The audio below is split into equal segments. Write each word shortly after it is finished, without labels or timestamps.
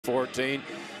14,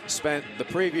 spent the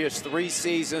previous 3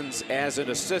 seasons as an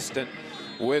assistant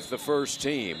with the first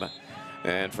team.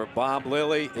 And for Bob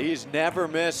Lilly, he's never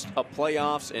missed a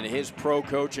playoffs in his pro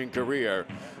coaching career.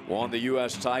 Won the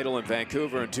U.S. title in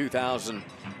Vancouver in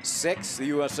 2006, the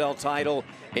USL title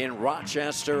in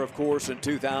Rochester, of course, in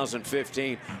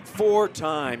 2015.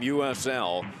 4-time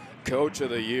USL Coach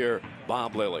of the Year,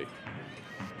 Bob Lilly.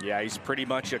 Yeah, he's pretty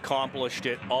much accomplished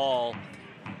it all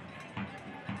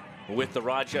with the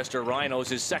Rochester Rhinos.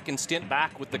 His second stint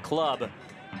back with the club,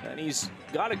 and he's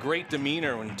got a great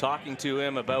demeanor when talking to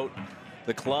him about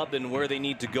the club and where they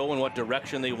need to go and what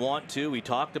direction they want to. We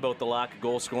talked about the lack of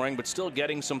goal scoring, but still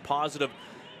getting some positive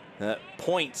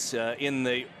points in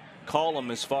the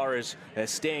column as far as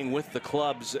staying with the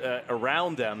clubs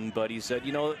around them. But he said,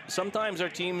 you know, sometimes our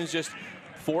team is just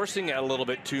forcing it a little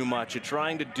bit too much and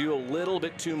trying to do a little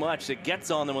bit too much. It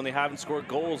gets on them when they haven't scored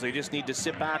goals. They just need to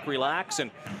sit back, relax,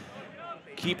 and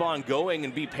keep on going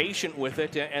and be patient with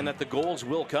it, and that the goals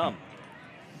will come.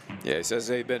 Yeah, he says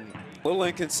they've been a little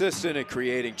inconsistent at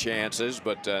creating chances,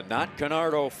 but not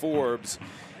Canardo Forbes.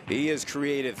 He has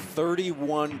created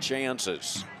 31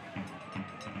 chances.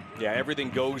 Yeah, everything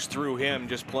goes through him,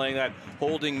 just playing that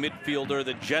holding midfielder,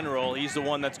 the general. He's the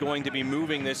one that's going to be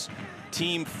moving this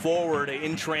team forward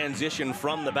in transition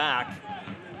from the back.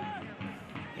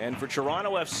 And for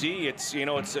Toronto FC, it's, you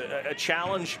know, it's a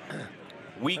challenge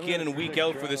week in and week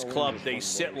out for this club. They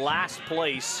sit last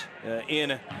place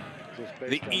in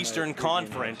the Eastern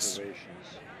Conference.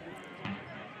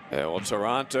 Yeah, well,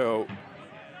 Toronto,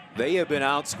 they have been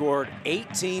outscored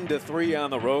 18-3 on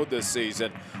the road this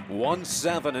season,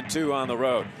 1-7-2 on the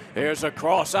road. Here's a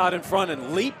cross out in front,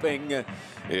 and leaping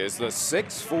is the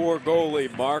 6'4"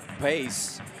 goalie, Mark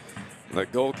Pace. The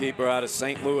goalkeeper out of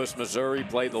St. Louis, Missouri,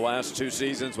 played the last 2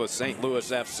 seasons with St. Louis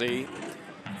FC.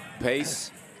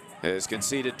 Pace has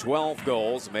conceded 12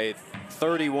 goals, made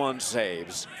 31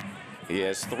 saves. He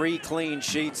has 3 clean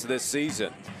sheets this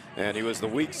season, and he was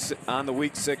on the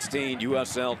Week 16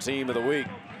 USL Team of the Week.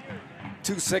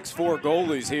 2 6'4"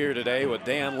 goalies here today, with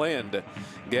Dan Lind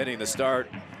getting the start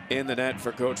in the net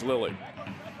for Coach Lilly.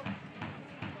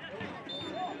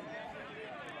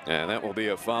 And that will be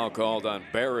a foul called on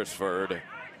Beresford.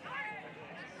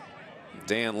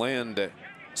 Dan Lind,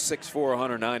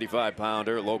 6'4",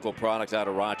 195-pounder, local product out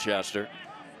of Rochester.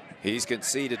 He's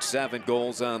conceded 7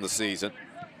 goals on the season.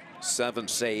 7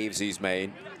 saves he's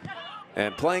made.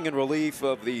 And playing in relief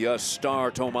of the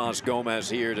star Tomas Gomez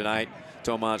here tonight.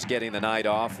 Tomas getting the night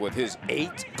off with his 8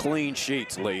 clean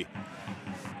sheets, Lee.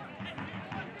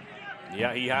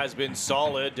 Yeah, he has been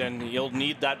solid, and he'll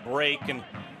need that break and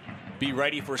be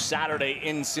ready for Saturday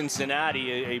in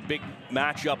Cincinnati, a big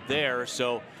matchup there.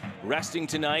 So resting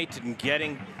tonight and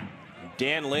getting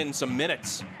Dan Lind some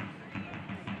minutes.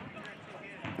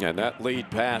 And that lead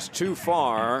pass too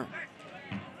far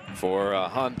for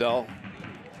Hundal.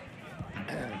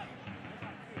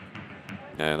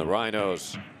 And the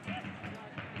Rhinos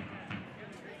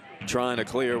trying to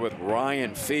clear with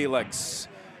Ryan Felix,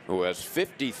 who has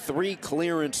 53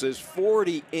 clearances,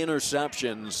 40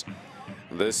 interceptions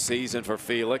this season for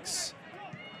Felix.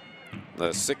 The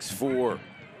 6'4"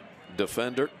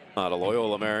 defender out of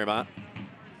Loyola Marymount.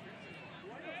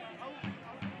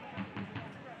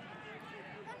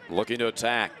 Looking to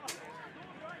attack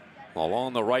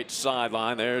along the right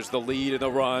sideline. There's the lead in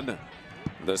the run.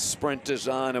 The sprint is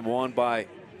on and won by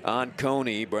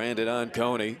Anconi, Brandon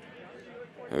Anconi,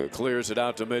 who clears it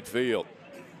out to midfield.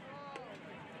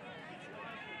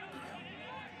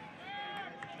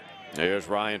 Here's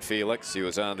Ryan Felix. He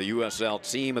was on the USL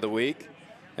Team of the Week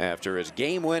after his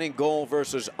game-winning goal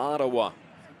versus Ottawa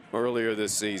earlier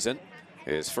this season.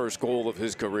 His first goal of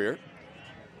his career.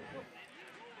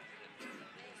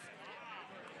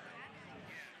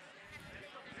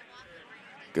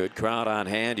 Good crowd on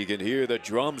hand. You can hear the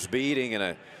drums beating and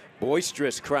a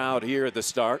boisterous crowd here at the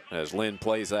start as Lynn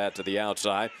plays that to the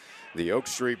outside. The Oak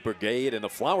Street Brigade and the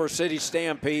Flower City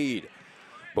Stampede,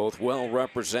 both well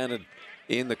represented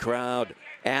in the crowd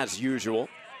as usual.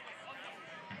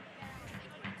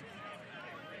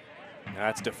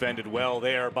 That's defended well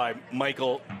there by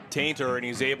Michael Tainter, and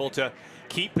he's able to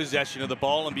keep possession of the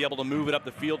ball and be able to move it up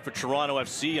the field for Toronto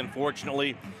FC.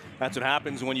 Unfortunately, that's what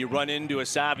happens when you run into a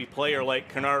savvy player like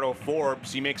Canardo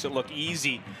Forbes. He makes it look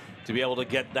easy to be able to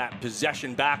get that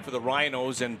possession back for the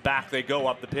Rhinos, and back they go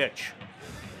up the pitch.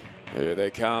 Here they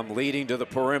come, leading to the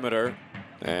perimeter,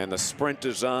 and the sprint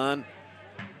is on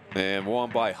and won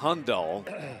by Hundal.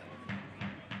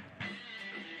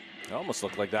 It almost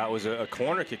looked like that was a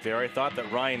corner kick there. I thought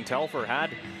that Ryan Telfer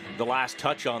had the last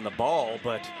touch on the ball,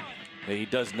 but he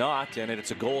does not, and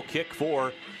it's a goal kick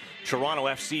for Toronto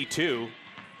FC 2.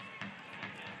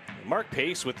 Mark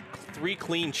Pace with 3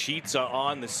 clean sheets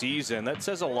on the season. That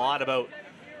says a lot about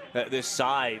this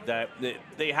side, that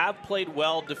they have played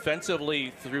well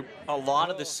defensively through a lot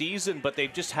of the season, but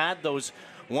they've just had those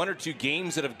 1 or 2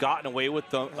 games that have gotten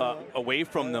away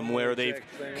from them, where they've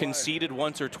conceded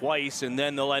once or twice, and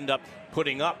then they'll end up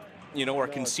putting up, or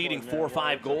conceding 4 or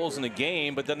 5 goals in a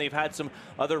game, but then they've had some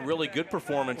other really good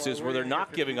performances where they're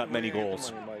not giving up many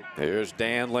goals. Here's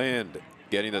Dan Lind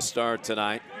getting the start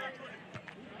tonight.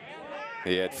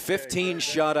 He had 15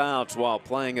 shutouts while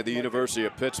playing at the University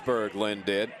of Pittsburgh, Lind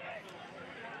did.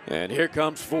 And here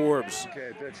comes Forbes,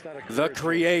 the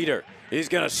creator. He's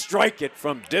going to strike it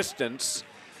from distance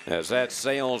as that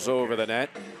sails over the net.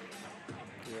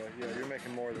 Yeah, you're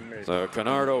making more than me. So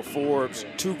Canardo Forbes,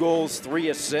 2 goals, 3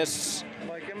 assists,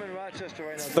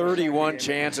 31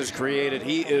 chances created.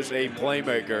 He is a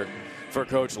playmaker for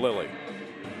Coach Lilly.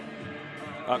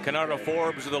 Canardo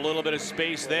Forbes with a little bit of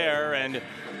space there, and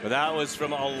that was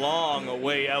from a long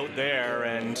way out there,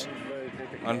 and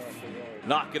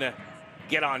not going to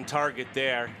get on target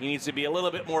there. He needs to be a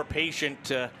little bit more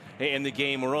patient in the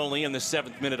game. We're only in the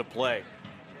 7th minute of play.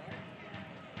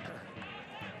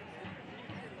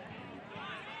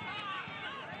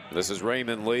 This is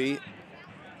Raymond Lee,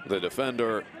 the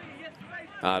defender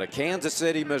out of Kansas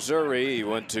City, Missouri. He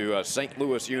went to St.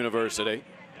 Louis University.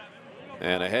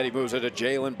 And ahead he moves it to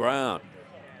Jaylen Brown.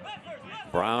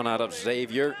 Brown out of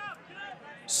Xavier.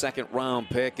 2nd round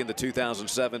pick in the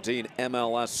 2017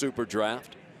 MLS Super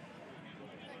Draft.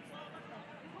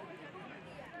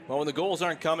 Well, when the goals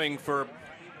aren't coming for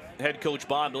head coach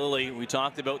Bob Lilly, we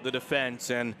talked about the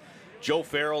defense, and Joe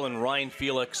Farrell and Ryan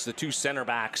Felix, the 2 center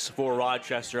backs for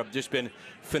Rochester, have just been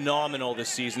phenomenal this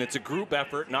season. It's a group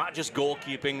effort, not just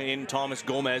goalkeeping in Thomas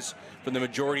Gomez for the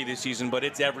majority of the season, but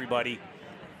it's everybody.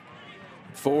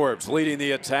 Forbes leading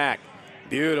the attack.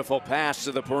 Beautiful pass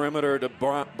to the perimeter to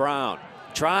Brown.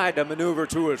 Tried to maneuver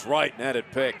to his right, and had it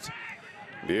picked.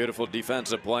 Beautiful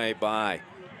defensive play by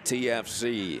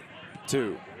TFC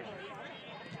 2.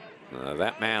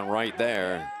 That man right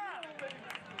there,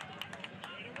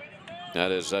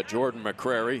 that is Jordan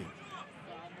McCrary.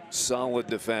 Solid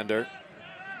defender.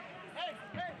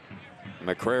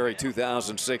 McCrary,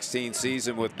 2016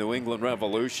 season with New England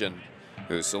Revolution,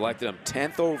 who selected him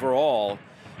 10th overall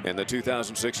in the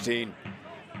 2016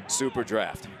 Super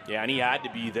Draft. Yeah, and he had to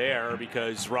be there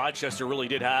because Rochester really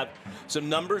did have some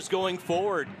numbers going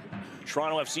forward.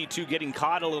 Toronto FC 2 getting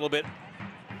caught a little bit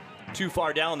too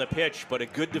far down the pitch, but a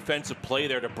good defensive play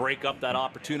there to break up that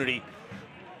opportunity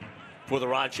for the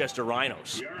Rochester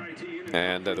Rhinos.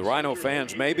 And the Rhino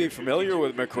fans may be familiar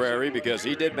with McCrary because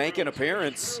he did make an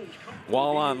appearance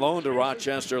while on loan to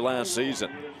Rochester last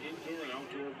season.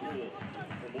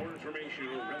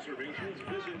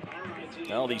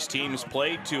 Well, these teams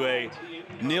played to a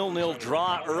 0-0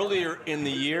 draw earlier in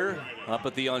the year up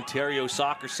at the Ontario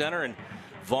Soccer Center in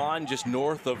Vaughan, just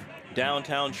north of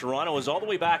downtown Toronto. It was all the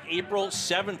way back April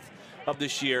 7th of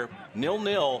this year,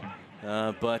 0-0.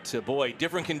 But boy,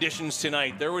 different conditions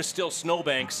tonight. There was still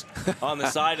snowbanks on the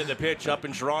side of the pitch up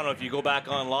in Toronto if you go back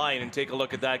online and take a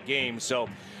look at that game. So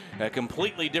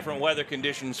completely different weather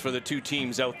conditions for the 2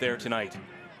 teams out there tonight.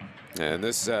 And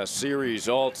this series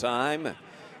all time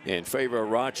in favor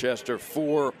of Rochester,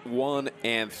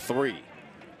 4-1-3.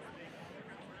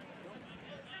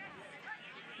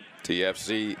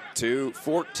 TFC 2,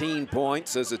 14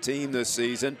 points as a team this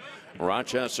season.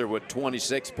 Rochester with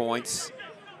 26 points.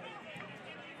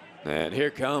 And here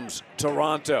comes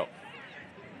Toronto.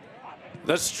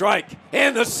 The strike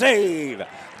and the save.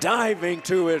 Diving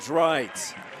to his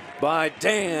right by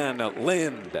Dan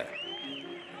Lind.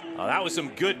 Oh, that was some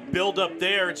good build-up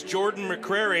there. It's Jordan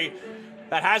McCrary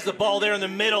that has the ball there in the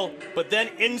middle, but then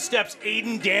in steps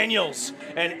Aiden Daniels.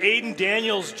 And Aiden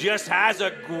Daniels just has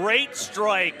a great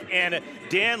strike, and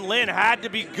Dan Lind had to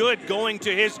be good going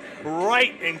to his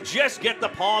right and just get the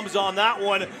palms on that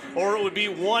one, or it would be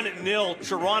 1-0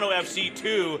 Toronto FC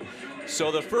 2. So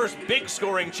the first big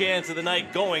scoring chance of the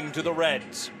night going to the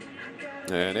Reds.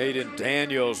 And Aiden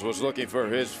Daniels was looking for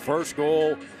his first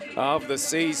goal of the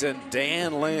season.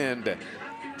 Dan Lind,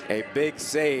 a big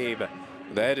save.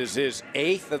 That is his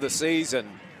 8th of the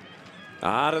season.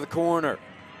 Out of the corner.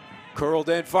 Curled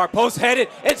in, far post, headed,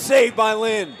 and saved by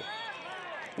Lind.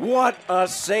 What a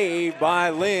save by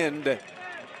Lind.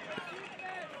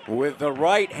 With the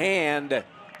right hand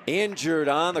injured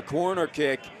on the corner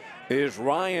kick is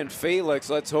Ryan Felix.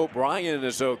 Let's hope Ryan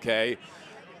is okay.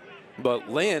 But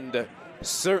Lind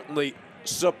certainly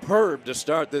superb to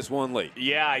start this one late.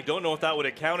 Yeah, I don't know if that would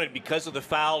have counted because of the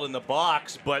foul in the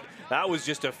box, but that was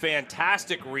just a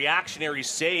fantastic reactionary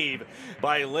save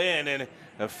by Lynn. And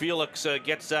Felix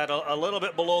gets that a little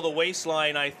bit below the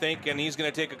waistline, I think, and he's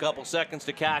going to take a couple seconds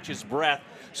to catch his breath.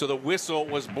 So the whistle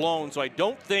was blown. So I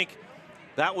don't think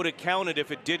that would have counted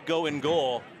if it did go in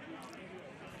goal.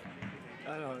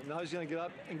 I don't know. Now he's going to get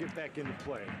up and get back into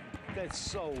play. That's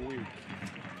so weak.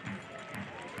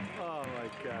 Oh, my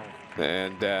God.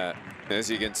 And as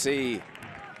you can see,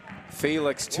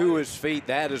 Felix to his feet.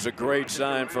 That is a great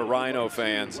sign for Rhino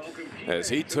fans as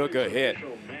he took a hit.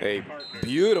 A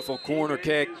beautiful corner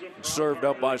kick served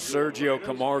up by Sergio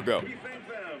Camargo. We thank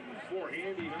them for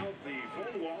handing out the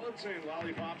phone wallets and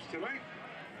lollipops tonight.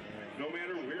 No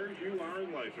matter where you are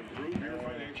in life, improve your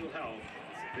financial health.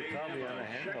 They have a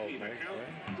checking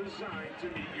account designed to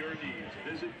meet your needs.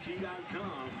 Visit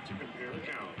key.com to compare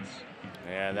accounts.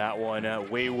 And that one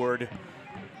wayward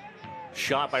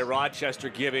shot by Rochester,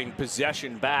 giving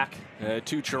possession back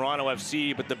to Toronto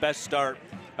FC. But the best start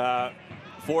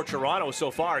for Toronto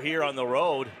so far here on the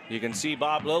road. You can see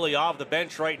Bob Lilly off the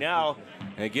bench right now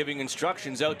giving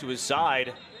instructions out to his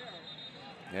side,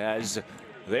 as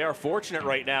they are fortunate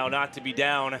right now not to be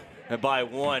down by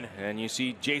one. And you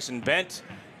see Jason Bent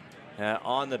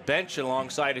on the bench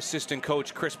alongside assistant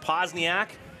coach Chris Pozniak,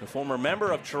 the former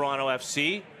member of Toronto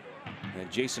FC.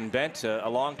 And Jason Bent, a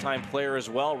longtime player as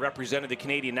well, represented the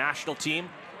Canadian national team.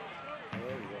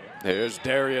 There's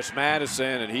Darius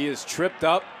Madison, and he is tripped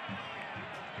up.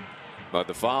 But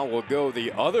the foul will go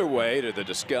the other way, to the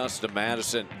disgust of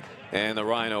Madison and the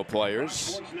Rhino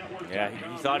players. Yeah,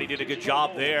 he thought he did a good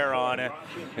job there on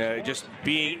just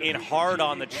being in hard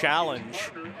on the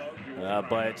challenge.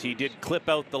 But he did clip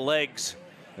out the legs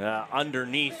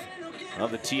underneath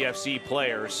of the TFC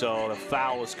player, so the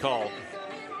foul is called.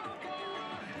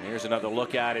 Here's another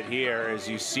look at it here. As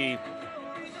you see,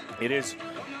 it is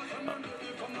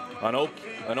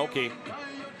Anoki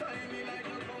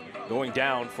going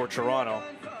down for Toronto.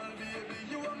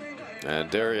 And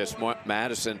Darius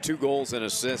Madison, 2 goals and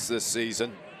assists this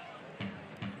season.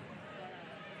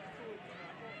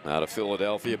 Out of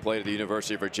Philadelphia, played at the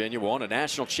University of Virginia, won a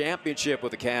national championship with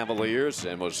the Cavaliers,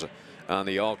 and was on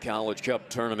the All-College Cup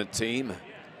tournament team.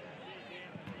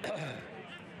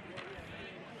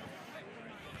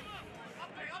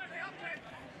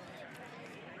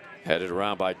 Headed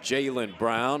around by Jalen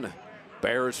Brown.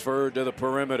 Beresford to the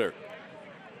perimeter.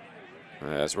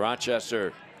 As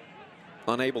Rochester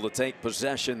unable to take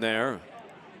possession there.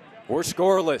 We're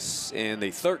scoreless in the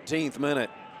 13th minute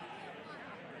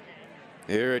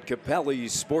here at Capelli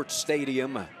Sports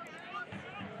Stadium.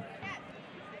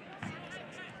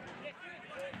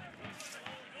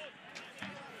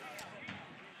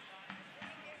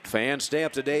 Fans, stay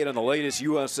up to date on the latest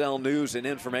USL news and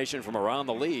information from around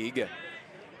the league.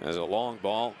 As a long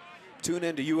ball, tune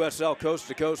into USL Coast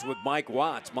to Coast with Mike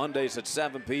Watts, Mondays at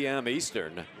 7 p.m.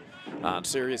 Eastern on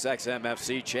SiriusXM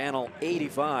FC Channel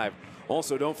 85.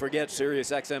 Also, don't forget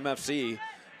SiriusXM FC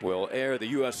will air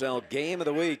the USL Game of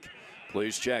the Week.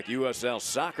 Please check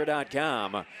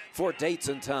USLsoccer.com for dates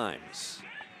and times.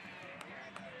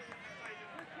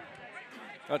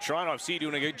 Well, Toronto FC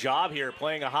doing a good job here,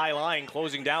 playing a high line,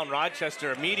 closing down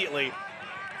Rochester immediately.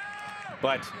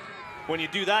 But when you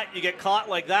do that, you get caught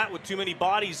like that with too many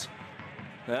bodies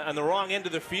on the wrong end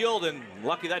of the field, and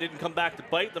lucky that didn't come back to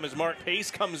bite them as Mark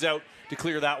Pace comes out to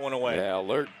clear that one away. Yeah,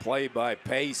 alert play by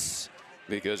Pace,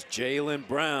 because Jalen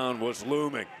Brown was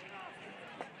looming.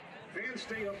 Fans,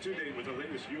 stay up to date with the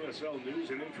latest USL news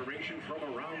and information from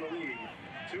around the league.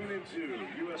 Tune into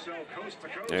USL Coast to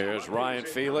Coast. There's Ryan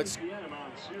Felix,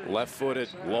 left-footed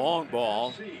long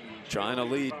ball, trying to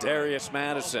lead Darius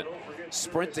Madison,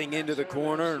 sprinting into the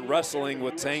corner and wrestling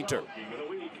with Tainter.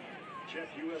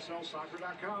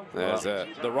 There's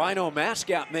the Rhino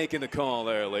mascot making the call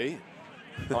there, Lee.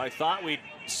 Well, I thought we'd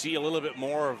see a little bit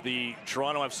more of the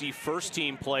Toronto FC first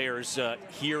team players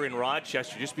here in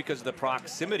Rochester, just because of the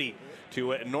proximity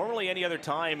to it. Normally any other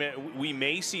time we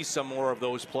may see some more of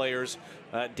those players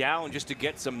down just to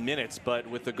get some minutes, but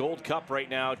with the Gold Cup right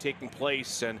now taking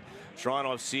place and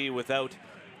Toronto FC without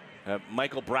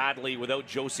Michael Bradley, without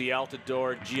Josie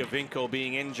Altidore, Giovinco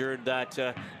being injured,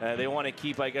 that they want to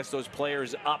keep, I guess, those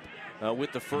players up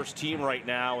with the first team right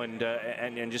now,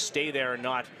 and just stay there and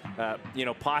not, you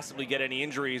know, possibly get any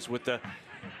injuries, with the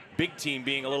big team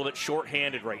being a little bit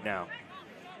short-handed right now.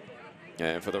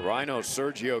 And for the Rhinos,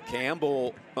 Sergio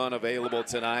Campbell unavailable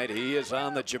tonight. He is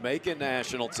on the Jamaican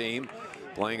national team,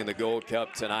 playing in the Gold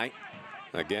Cup tonight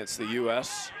against the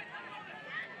U.S.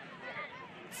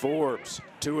 Forbes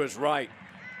to his right,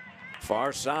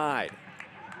 far side,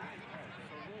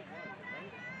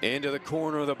 into the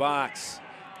corner of the box,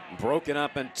 broken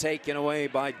up and taken away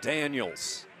by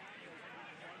Daniels.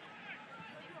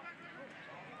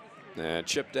 And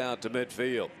chipped out to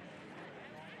midfield.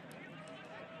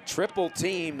 Triple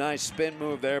team, nice spin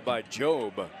move there by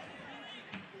Job.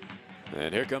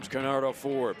 And here comes Kenardo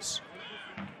Forbes.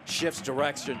 Shifts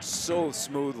direction so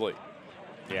smoothly.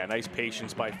 Yeah, nice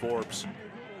patience by Forbes.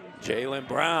 Jalen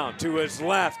Brown to his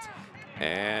left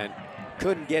and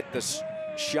couldn't get the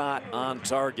shot on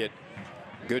target.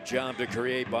 Good job to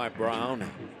create by Brown.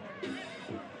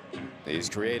 He's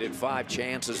created 5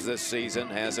 chances this season,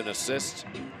 has an assist.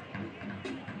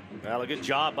 Well, a good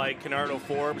job by Kenardo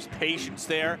Forbes. Patience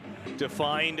there to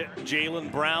find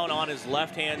Jalen Brown on his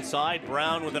left-hand side.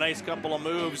 Brown with a nice couple of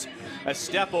moves, a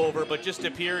step over, but just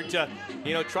appeared to,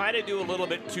 try to do a little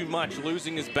bit too much,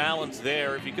 losing his balance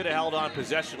there. If he could have held on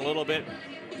possession a little bit,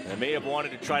 they may have wanted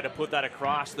to try to put that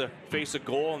across the face of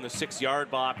goal in the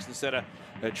 6-yard box instead of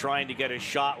trying to get his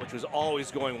shot, which was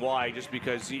always going wide just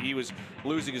because he was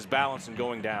losing his balance and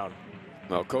going down.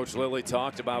 Well, Coach Lilly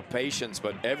talked about patience,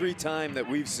 but every time that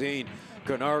we've seen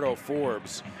Kenardo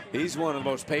Forbes, he's one of the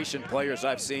most patient players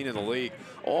I've seen in the league,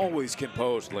 always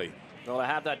composedly. Well, to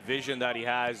have that vision that he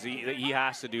has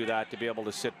to do that, to be able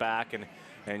to sit back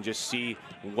and just see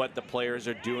what the players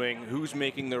are doing, who's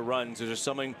making their runs. Is there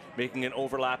someone making an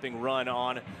overlapping run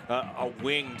on a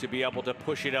wing to be able to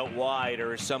push it out wide,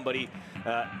 or is somebody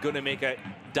going to make a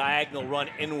diagonal run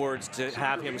inwards to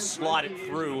have him slot it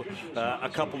through a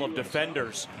couple of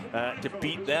defenders to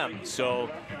beat them?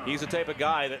 So he's the type of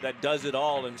guy that does it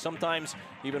all, and sometimes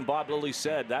even Bob Lilly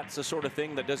said that's the sort of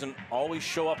thing that doesn't always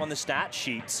show up on the stat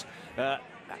sheets.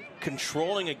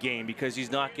 Controlling a game because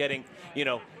he's not getting,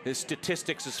 his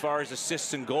statistics as far as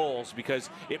assists and goals, because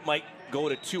it might go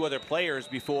to 2 other players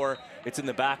before it's in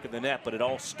the back of the net, but it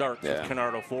all starts with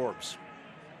Kenardo Forbes.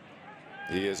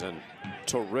 He is a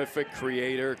terrific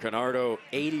creator. Kenardo,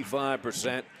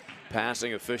 85%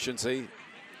 passing efficiency.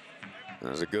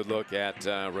 There's a good look at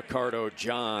Ricardo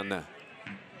John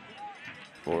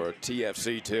for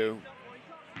TFC2.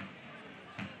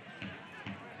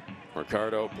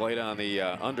 Ricardo played on the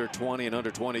under 20 and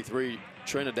under 23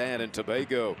 Trinidad and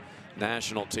Tobago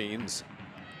national teams.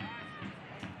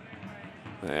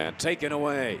 And taken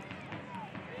away.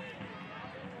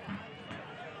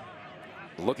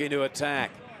 Looking to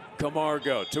attack.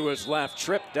 Camargo to his left,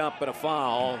 tripped up, and a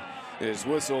foul is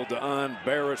whistled on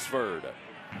Beresford.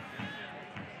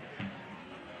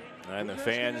 And the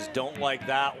fans don't like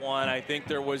that one. I think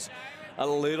there was a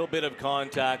little bit of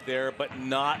contact there, but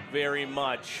not very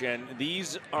much. And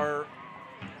these are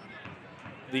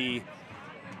the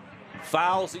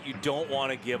fouls that you don't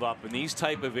want to give up in these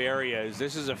type of areas.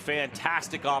 This is a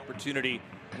fantastic opportunity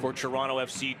for Toronto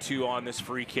FC2 on this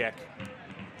free kick.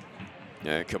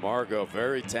 And Camargo,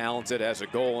 very talented, has a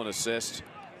goal and assist.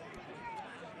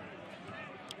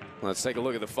 Let's take a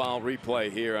look at the foul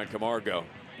replay here on Camargo.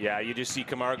 Yeah, you just see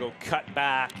Camargo cut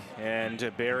back,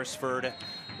 and Beresford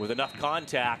with enough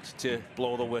contact to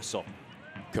blow the whistle.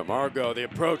 Camargo, the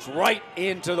approach right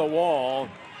into the wall,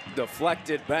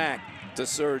 deflected back to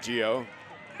Sergio,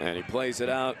 and he plays it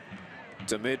out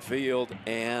to midfield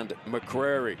and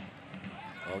McCrary.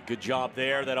 Well, good job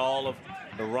there that all of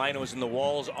the Rhinos in the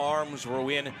wall's arms were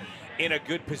in a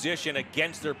good position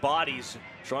against their bodies.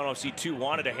 Toronto FC2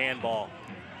 wanted a handball.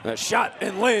 A shot,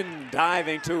 and Lind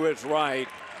diving to his right.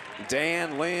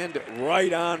 Dan Lind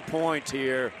right on point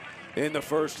here in the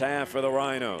first half for the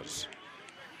Rhinos.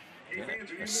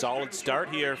 A solid start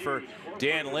here for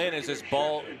Dan Lind as this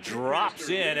ball drops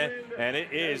in, and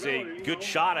it is a good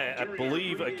shot, I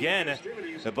believe, again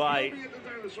by,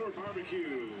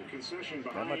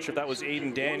 I'm not sure if that was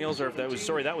Aiden Daniels or if that was,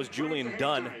 sorry, that was Julian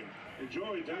Dunn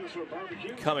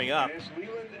coming up.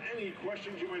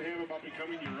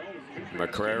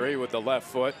 McCrary with the left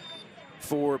foot.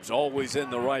 Forbes always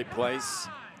in the right place.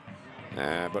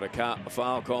 But a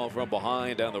foul call from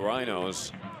behind on the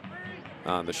Rhinos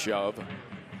on the shove.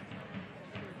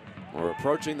 We're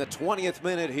approaching the 20th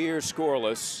minute here,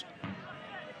 scoreless.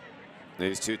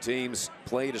 These two teams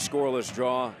played a scoreless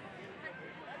draw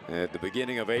at the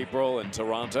beginning of April in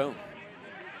Toronto.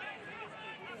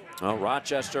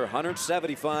 Rochester,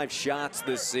 175 shots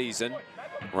this season,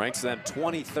 ranks them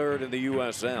 23rd in the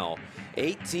USL.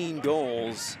 18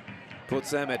 goals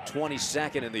puts them at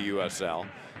 22nd in the USL.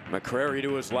 McCrary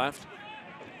to his left,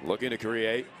 looking to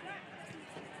create.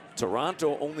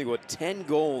 Toronto only with 10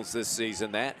 goals this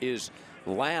season. That is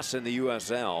last in the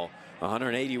USL.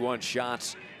 181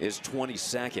 shots is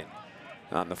 22nd.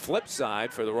 On the flip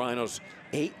side, for the Rhinos,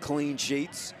 8 clean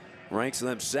sheets, ranks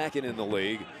them second in the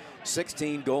league.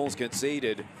 16 goals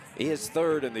conceded, is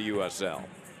third in the USL.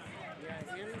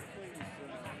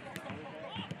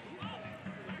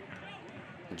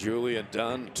 Julian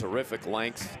Dunn, terrific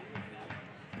length.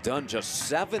 Dunn just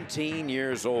 17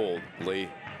 years old, Lee.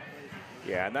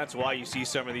 Yeah, and that's why you see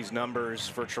some of these numbers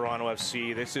for Toronto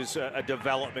FC. This is a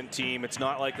development team. It's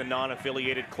not like the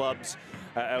non-affiliated clubs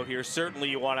out here. Certainly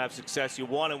you want to have success, you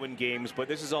want to win games, but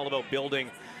this is all about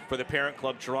building for the parent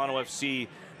club, Toronto FC,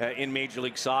 in Major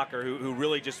League Soccer, who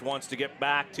really just wants to get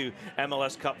back to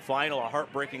MLS Cup final. A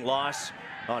heartbreaking loss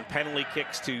on penalty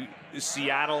kicks to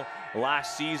Seattle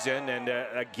last season, and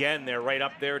again, they're right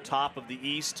up there, top of the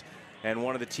East, and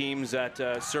one of the teams that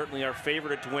certainly are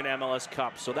favored to win MLS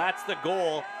Cup. So that's the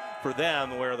goal for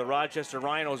them, where the Rochester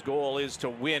Rhinos' goal is to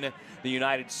win the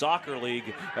United Soccer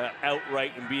League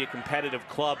outright and be a competitive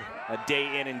club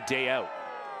day in and day out.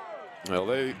 Well,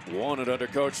 they won it under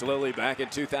Coach Lilly back in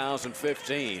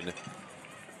 2015.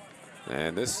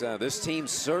 And this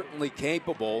team's certainly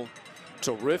capable.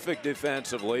 Terrific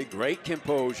defensively, great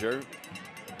composure.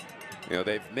 You know,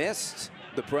 they've missed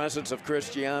the presence of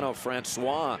Cristiano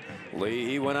Francois. Lee,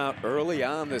 he went out early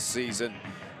on this season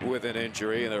with an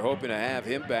injury, and they're hoping to have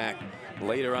him back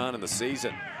later on in the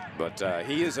season. But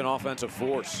he is an offensive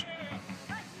force.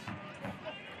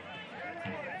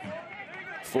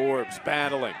 Forbes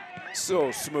battling, so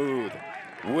smooth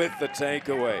with the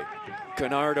takeaway.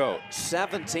 Canardo,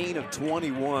 17 of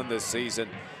 21 this season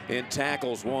in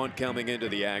tackles won coming into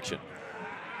the action.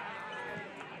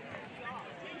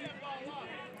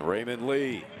 Raymond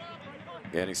Lee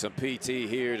getting some PT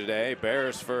here today.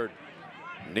 Beresford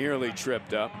nearly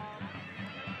tripped up.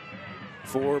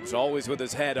 Forbes always with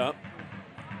his head up.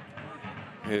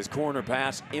 His corner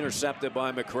pass intercepted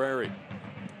by McCrary.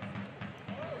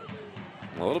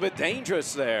 A little bit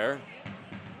dangerous there.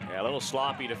 Yeah, a little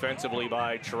sloppy defensively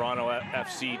by Toronto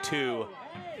FC too.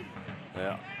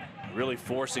 Yeah, really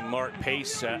forcing Mark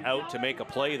Pace out to make a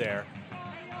play there.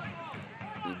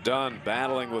 Dunn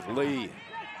battling with Lee.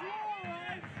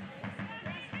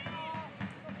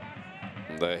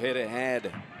 The hit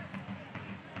ahead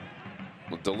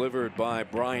delivered by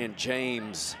Brian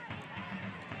James,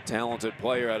 talented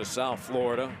player out of South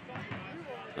Florida.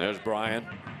 There's Brian.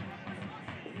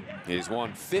 He's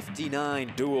won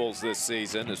 59 duels this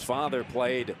season. His father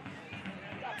played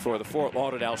for the Fort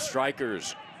Lauderdale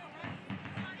Strikers.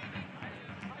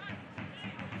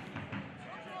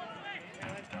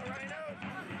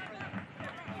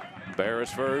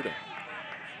 Beresford.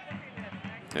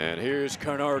 And here's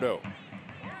Canardo.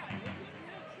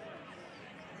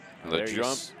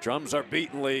 The drums are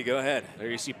beaten, Lee. Go ahead. There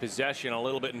you see possession a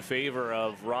little bit in favor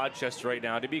of Rochester right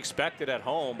now. To be expected at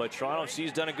home, but Toronto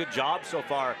FC's done a good job so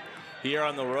far here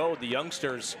on the road. The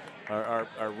youngsters are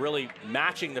really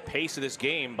matching the pace of this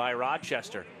game by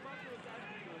Rochester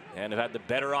and have had the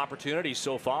better opportunities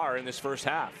so far in this first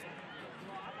half.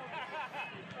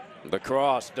 The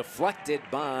cross deflected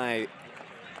by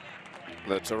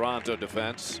the Toronto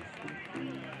defense.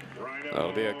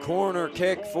 That'll be a corner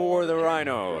kick for the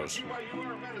Rhinos.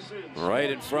 Right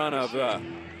in front of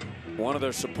one of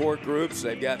their support groups.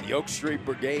 They've got the Oak Street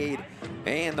Brigade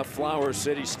and the Flower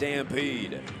City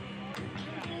Stampede.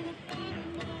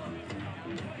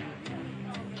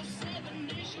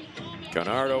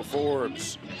 Canardo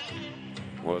Forbes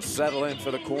will settle in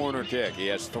for the corner kick. He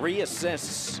has 3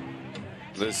 assists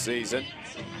this season.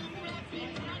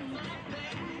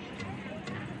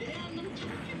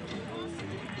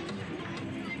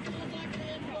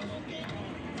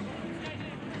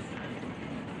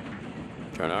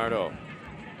 Canardo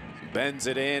bends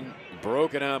it in,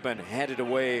 broken up and headed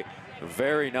away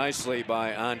very nicely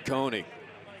by Anconi.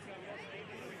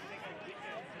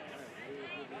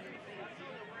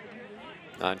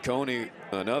 Anconi,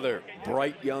 another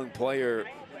bright young player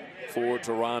for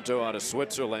Toronto out of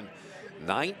Switzerland.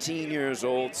 19 years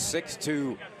old,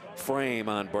 6'2" frame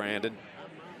on Brandon.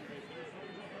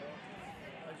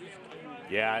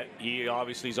 Yeah, he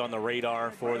obviously is on the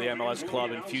radar for the MLS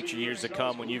club in future years to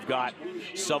come. When you've got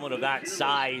someone of that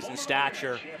size and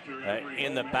stature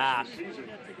in the back,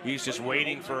 he's just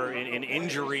waiting for an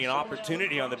injury, an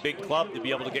opportunity on the big club to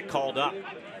be able to get called up.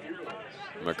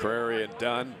 McCrary and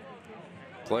Dunn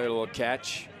play a little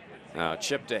catch.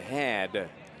 Chipped ahead,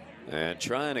 and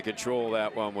trying to control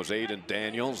that one was Aiden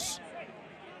Daniels.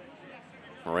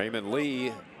 Raymond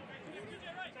Lee,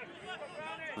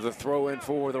 the throw in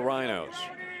for the Rhinos.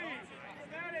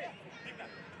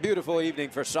 Beautiful evening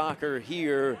for soccer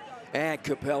here at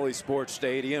Capelli Sports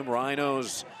Stadium.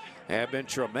 Rhinos have been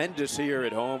tremendous here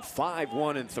at home.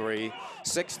 5-1-3,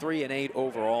 6-3-8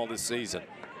 overall this season.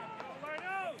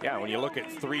 Yeah, when you look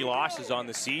at 3 losses on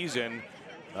the season,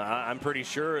 I'm pretty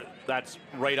sure that's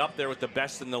right up there with the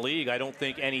best in the league. I don't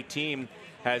think any team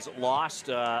has lost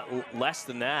less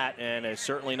than that, and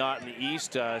certainly not in the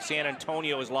East. San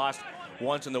Antonio has lost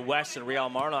once in the West and Real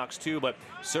Marnox too, but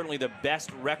certainly the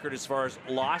best record as far as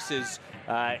losses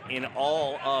in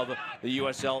all of the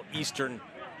USL Eastern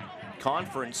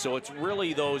Conference. So it's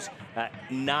really those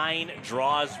 9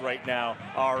 draws right now,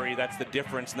 Ari, that's the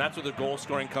difference. And that's where the goal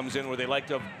scoring comes in, where they like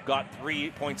to have got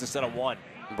 3 points instead of 1.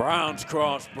 Brown's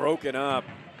cross broken up.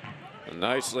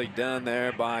 Nicely done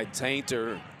there by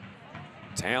Tainter.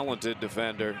 Talented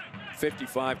defender.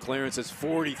 55 clearances,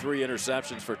 43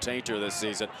 interceptions for Tainter this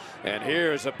season. And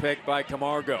here's a pick by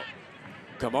Camargo.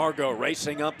 Camargo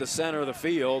racing up the center of the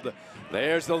field.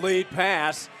 There's the lead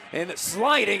pass, and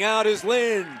sliding out is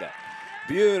Lind.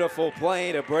 Beautiful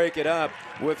play to break it up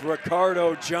with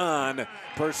Ricardo John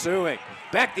pursuing.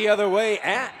 Back the other way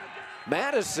at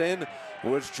Madison,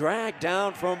 was dragged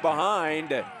down from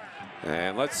behind.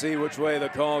 And let's see which way the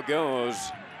call goes.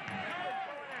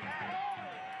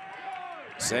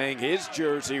 Saying his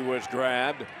jersey was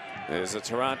grabbed is a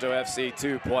Toronto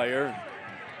FC2 player.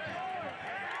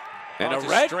 And a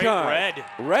red card.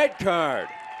 Red card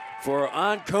for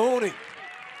Anconi.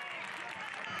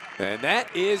 And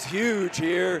that is huge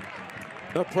here,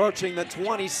 approaching the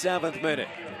 27th minute.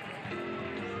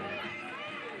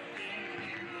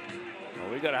 Well,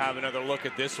 we got to have another look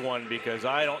at this one, because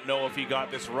I don't know if he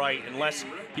got this right unless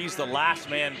he's the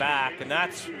last man back, and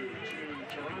that's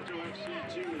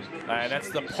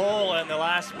the pull and the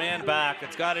last man back.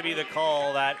 It's got to be the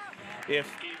call that if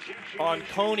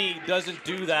Anconi doesn't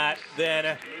do that,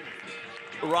 then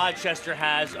Rochester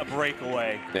has a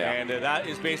breakaway. Yeah. And that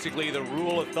is basically the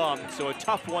rule of thumb. So a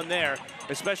tough one there,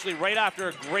 especially right after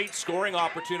a great scoring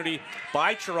opportunity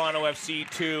by Toronto FC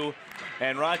 2.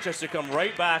 And Rochester come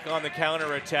right back on the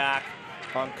counterattack.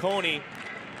 Anconi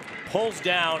pulls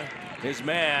down his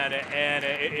man, and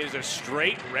it is a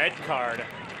straight red card.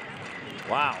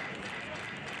 Wow.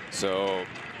 So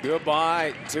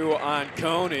goodbye to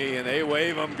Anconi, and they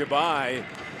wave him goodbye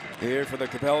here for the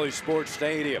Capelli Sports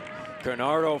Stadium.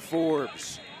 Bernardo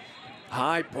Forbes,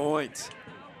 high point,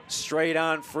 straight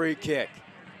on free kick.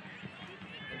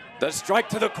 The strike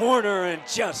to the corner, and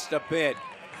just a bit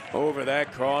over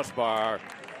that crossbar.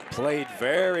 Played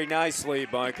very nicely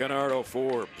by Bernardo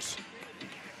Forbes.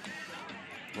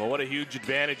 Well, what a huge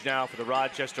advantage now for the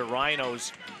Rochester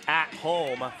Rhinos at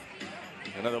home.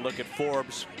 Another look at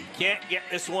Forbes. Can't get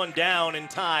this one down in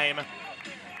time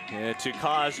to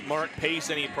cause Mark Pace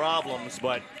any problems,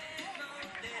 but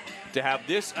to have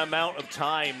this amount of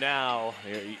time now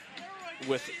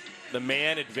with the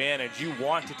man advantage, you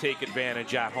want to take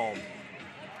advantage at home.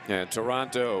 And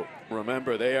Toronto,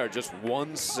 remember, they are just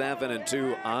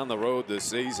 1-7-2 on the road this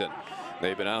season.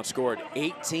 They've been outscored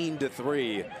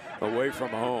 18-3 away from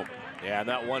home. Yeah, and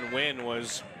that one win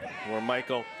was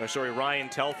where Ryan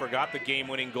Telfer got the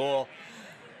game-winning goal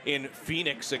in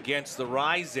Phoenix against the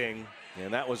Rising.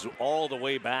 And that was all the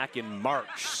way back in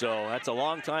March. So that's a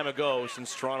long time ago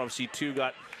since Toronto FC2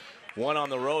 got one on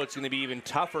the road. It's going to be even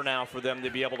tougher now for them to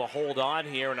be able to hold on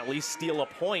here and at least steal a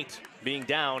point, being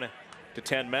down to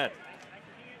 10 men.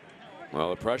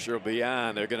 Well, the pressure will be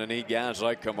on. They're going to need guys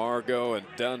like Camargo and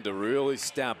Dunn to really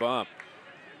step up.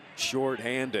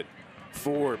 Short-handed.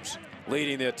 Forbes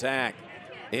leading the attack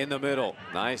in the middle.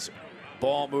 Nice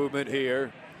ball movement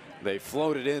here. They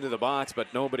floated into the box,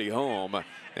 but nobody home.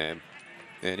 And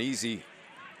an easy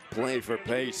play for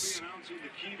Pace.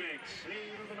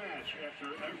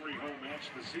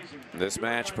 This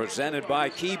match presented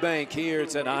by KeyBank here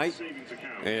tonight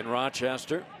in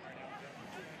Rochester.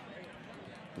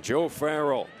 Joe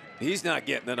Farrell, he's not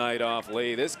getting the night off,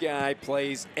 Lee. This guy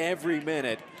plays every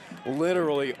minute,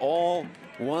 literally all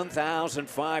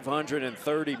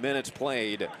 1,530 minutes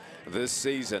played this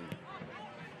season.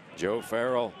 Joe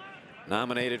Farrell,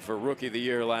 nominated for Rookie of the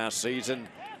Year last season.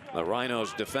 The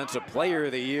Rhinos Defensive Player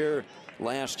of the Year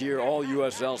last year, all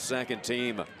USL second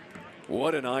team.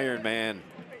 What an Iron Man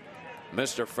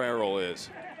Mr. Farrell is.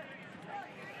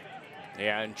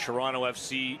 Yeah, and Toronto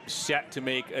FC set to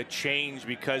make a change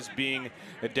because being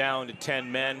down to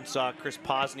 10 men. Saw Chris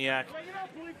Posniak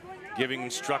giving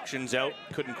instructions out.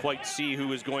 Couldn't quite see who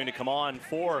was going to come on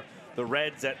for the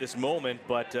Reds at this moment,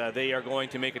 but they are going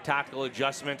to make a tactical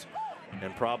adjustment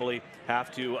and probably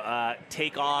have to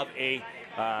take off a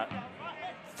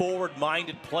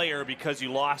forward-minded player because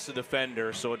you lost a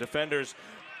defender. So a defender's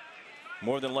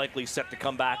more than likely set to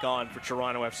come back on for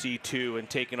Toronto FC 2 and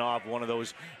taking off one of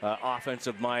those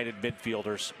offensive-minded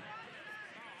midfielders.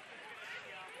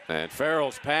 And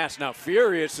Farrell's pass now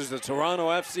furious as the Toronto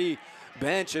FC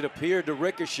bench. It appeared to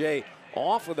ricochet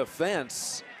off of the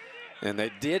fence, and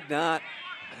they did not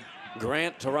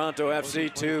grant Toronto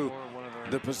FC 2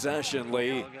 the possession,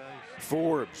 Lee.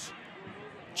 Forbes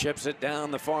chips it down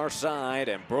the far side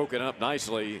and broken up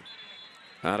nicely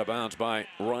Out of bounds by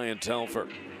Ryan Telfer.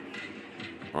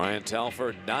 Ryan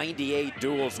Telfer, 98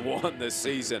 duels won this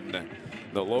season.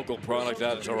 The local product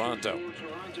out of Toronto.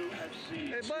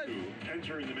 Hey, bud.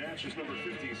 Entering the match is number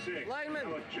 56, Lineman.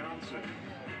 Alec Johnson.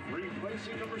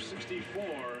 Replacing number 64,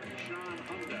 Sean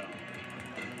Hundell.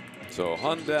 So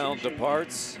Hundell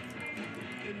departs.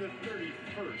 In the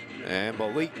 31st. And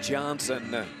Malik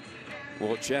Johnson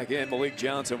will check in. Malik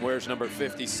Johnson wears number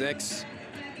 56.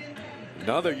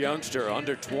 Another youngster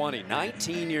under 20,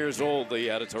 19 years old,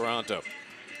 Lee, out of Toronto.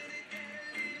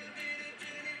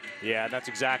 Yeah, that's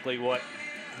exactly what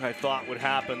I thought would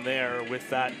happen there with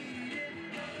that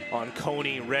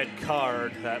Onconi red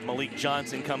card. That Malik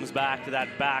Johnson comes back to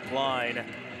that back line,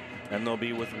 and they'll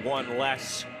be with one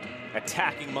less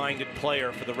attacking-minded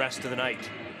player for the rest of the night.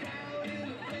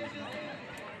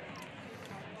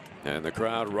 And the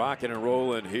crowd rocking and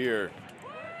rolling here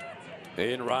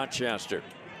in Rochester.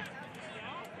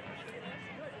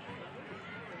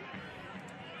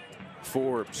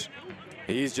 Forbes,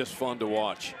 he's just fun to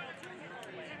watch.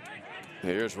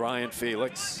 Here's Ryan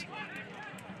Felix,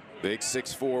 big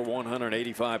 6'4",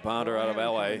 185-pounder out of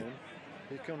LA.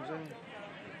 He comes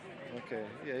in. Okay,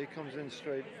 yeah, he comes in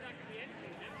straight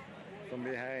from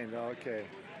behind. Okay.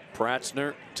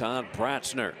 Pratzner, Todd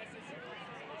Pratzner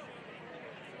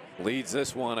leads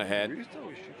this one ahead. We used to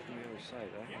always shoot from the other side.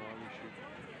 I don't know how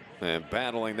we shoot. And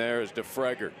battling there is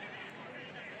Defregger.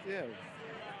 Yeah.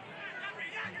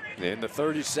 In the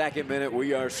 32nd minute,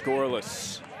 we are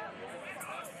scoreless.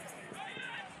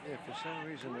 Yeah, for some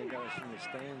reason they got us in the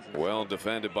stands. Well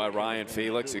defended by Ryan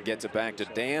Felix, who gets it back to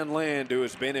Dan Land, who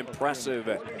has been impressive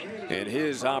in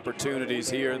his opportunities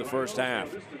here in the first half.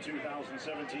 The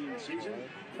 2017 season,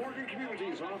 Morgan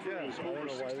Communities offers over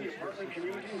 60 apartment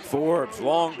communities. Forbes,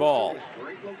 long ball,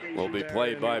 will be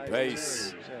played by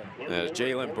Pace as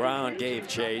Jalen Brown gave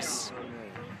chase.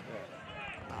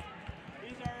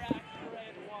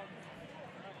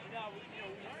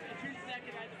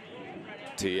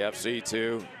 TFC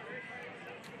 2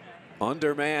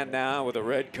 undermanned now with a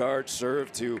red card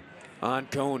served to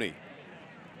Onconi.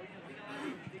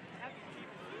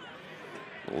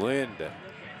 Lind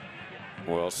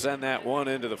will send that one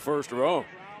into the first row.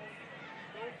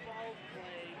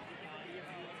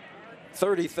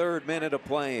 33rd minute of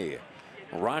play.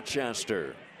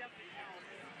 Rochester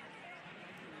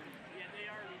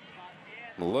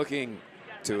looking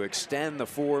to extend the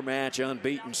 4-match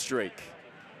unbeaten streak.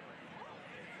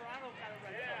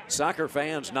 Soccer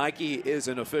fans, Nike is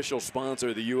an official sponsor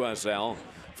of the USL.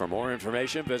 For more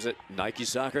information, visit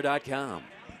NikeSoccer.com.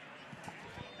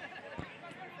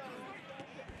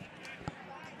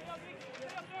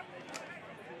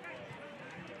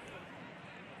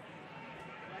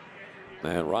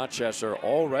 And Rochester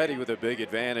already with a big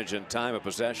advantage in time of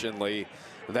possession, Lee.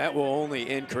 That will only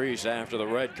increase after the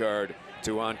red card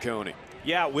to Onconi.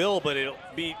 Yeah, it will, but it'll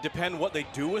depend what they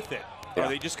do with it. Yeah. Are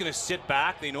they just going to sit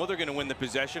back? They know they're going to win the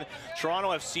possession. Toronto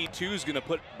FC 2 is going to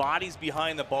put bodies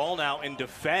behind the ball now and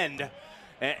defend.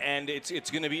 And it's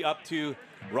going to be up to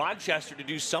Rochester to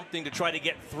do something to try to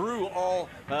get through all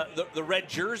the red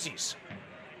jerseys.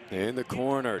 In the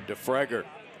corner, Defregger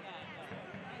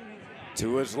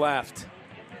to his left.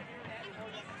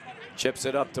 Chips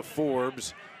it up to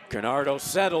Forbes. Canardo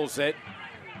settles it.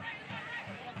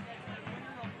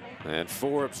 And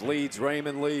Forbes leads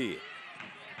Raymond Lee.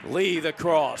 Lee the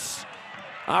cross.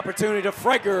 Opportunity to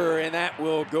Defregger, and that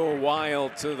will go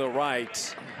wild to the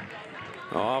right.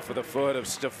 Off of the foot of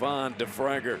Stefan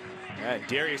Defregger. And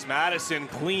Darius Madison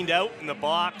cleaned out in the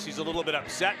box. He's a little bit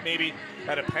upset maybe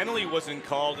that a penalty wasn't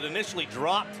called. It initially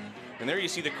dropped. And there you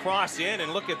see the cross in,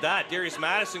 and look at that. Darius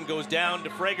Madison goes down.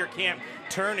 Defregger can't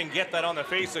turn and get that on the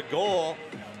face of goal.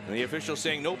 And the official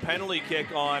saying no penalty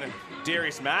kick on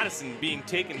Darius Madison being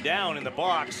taken down in the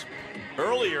box.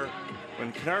 Earlier,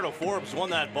 when Canardo Forbes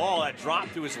won that ball, that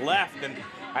dropped to his left, and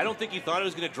I don't think he thought it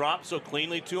was going to drop so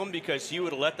cleanly to him because he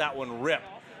would have let that one rip.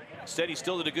 Instead, he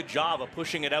still did a good job of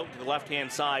pushing it out to the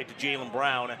left-hand side to Jalen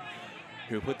Brown,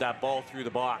 who put that ball through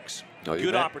the box.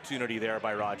 Good opportunity there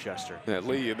by Rochester. Yeah,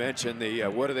 Lee, you mentioned the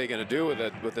what are they going to do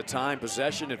with the time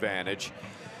possession advantage.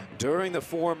 During the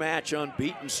 4-match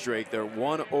unbeaten streak, they're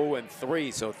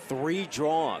 1-0-3, so 3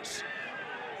 draws.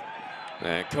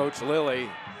 And Coach Lilly,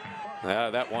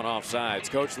 that one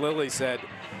offsides. Coach Lilly said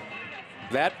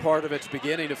that part of it's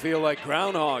beginning to feel like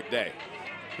Groundhog Day.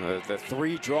 The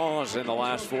 3 draws in the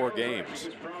last 4 games.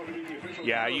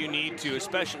 Yeah, you need to,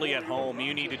 especially at home,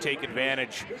 you need to take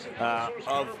advantage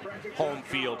of home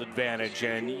field advantage.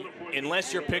 And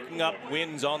unless you're picking up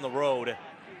wins on the road,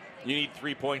 you need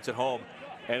 3 points at home.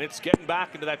 And it's getting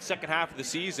back into that second half of the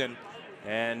season.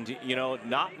 And, you know,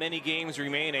 not many games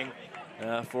remaining.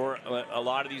 for a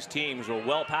lot of these teams. We're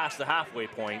well past the halfway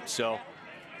point, so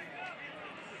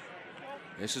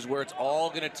this is where it's all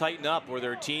going to tighten up, where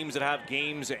there are teams that have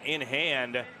games in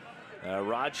hand.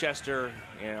 Rochester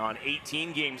on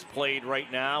 18 games played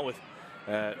right now, with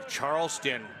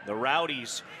Charleston, the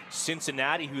Rowdies,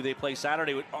 Cincinnati, who they play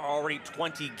Saturday, with already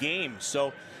 20 games.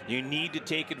 So you need to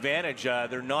take advantage.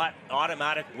 They're not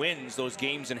automatic wins, those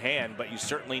games in hand, but you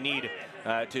certainly need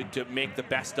to make the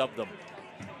best of them.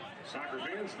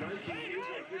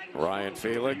 Ryan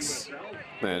Felix,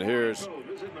 and here's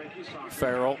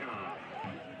Farrell.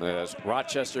 As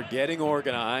Rochester getting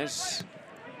organized.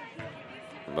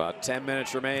 About 10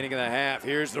 minutes remaining in the half.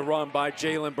 Here's the run by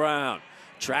Jalen Brown.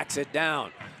 Tracks it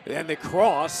down. Then the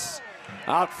cross.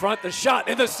 Out front, the shot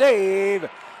and the save.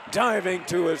 Diving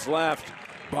to his left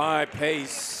by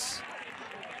Pace.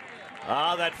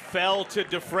 That fell to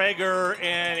Defregger,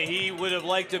 and he would have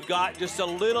liked to have got just a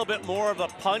little bit more of a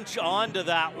punch onto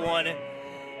that one.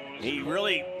 He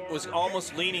really was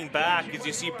almost leaning back, as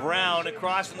you see Brown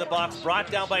across from the box,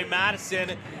 brought down by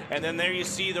Madison, and then there you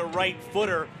see the right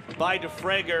footer by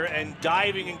Defregger, and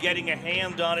diving and getting a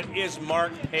hand on it is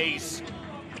Mark Pace.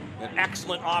 An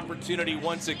excellent opportunity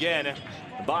once again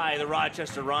by the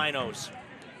Rochester Rhinos.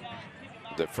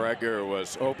 Defregger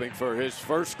was hoping for his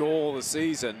first goal of the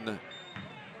season.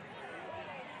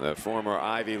 The former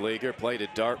Ivy Leaguer played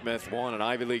at Dartmouth, won an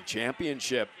Ivy League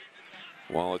championship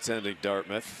while attending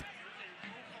Dartmouth.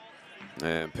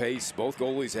 And Pace, both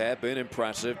goalies have been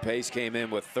impressive. Pace came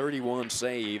in with 31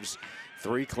 saves,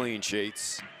 3 clean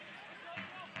sheets.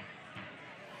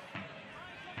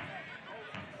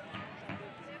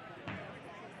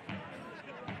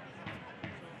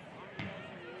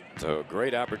 So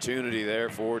great opportunity there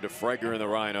for Defregger and the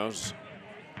Rhinos.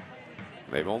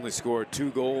 They've only scored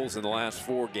 2 goals in the last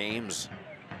 4 games.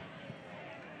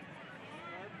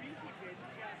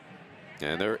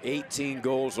 And their 18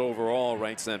 goals overall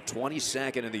ranks them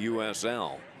 22nd in the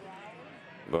USL.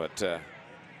 But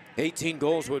 18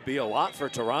 goals would be a lot for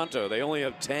Toronto. They only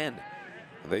have 10.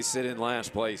 They sit in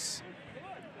last place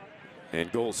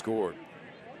and goals scored.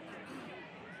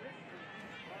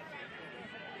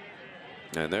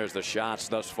 And there's the shots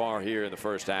thus far here in the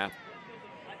first half.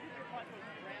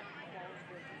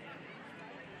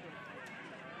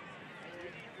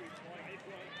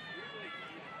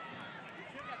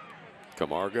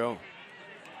 Camargo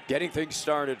getting things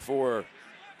started for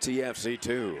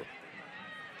TFC2.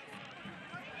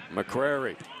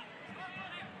 McCrary.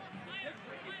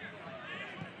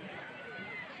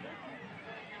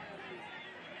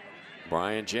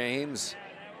 Brian James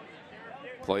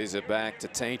plays it back to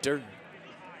Tainter.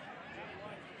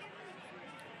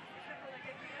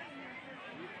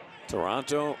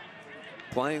 Toronto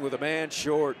playing with a man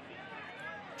short,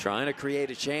 trying to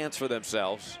create a chance for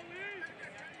themselves.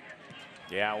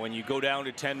 Yeah, when you go down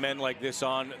to 10 men like this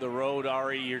on the road,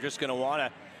 Ari, you're just going to want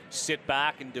to sit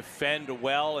back and defend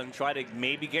well and try to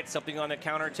maybe get something on the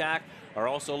counterattack, or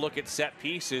also look at set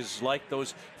pieces like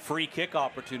those free kick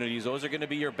opportunities. Those are going to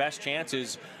be your best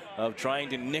chances of trying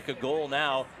to nick a goal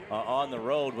now on the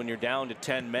road when you're down to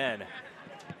 10 men.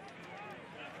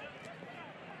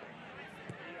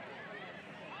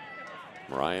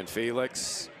 Ryan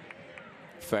Felix,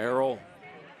 Farrell.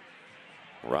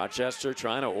 Rochester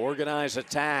trying to organize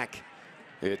attack.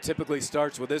 It typically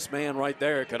starts with this man right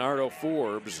there, Canardo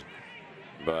Forbes,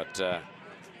 but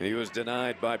he was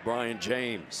denied by Brian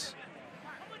James.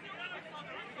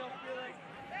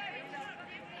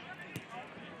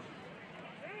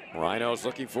 Rhinos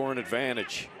looking for an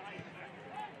advantage.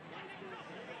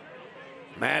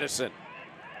 Madison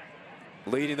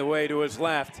leading the way to his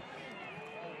left,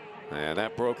 and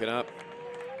that broken up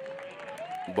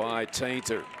by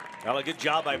Tainter. Well, a good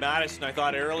job by Madison. I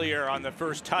thought earlier on the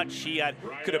first touch he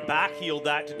could have backheeled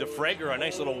that to Defregger, a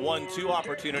nice little 1-2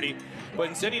 opportunity, but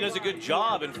instead he does a good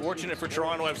job. And fortunate for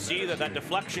Toronto FC that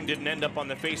deflection didn't end up on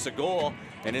the face of goal,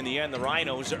 and in the end the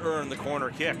Rhinos earn the corner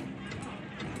kick.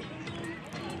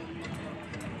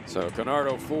 So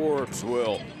Canardo Forbes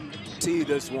will tee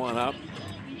this one up,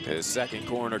 his second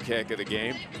corner kick of the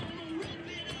game.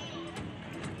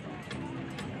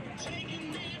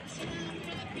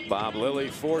 Bob Lilly,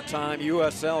 4-time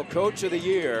USL Coach of the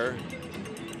Year,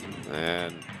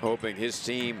 and hoping his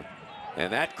team,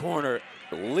 and that corner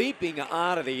leaping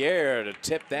out of the air to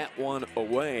tip that one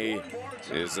away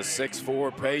is the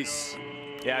 6'4" Pace.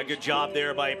 Yeah, good job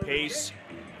there by Pace.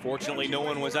 Fortunately, no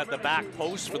one was at the back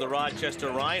post for the Rochester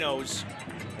Rhinos,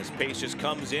 as Pace just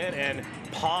comes in and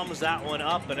palms that one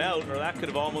up and out, or that could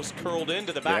have almost curled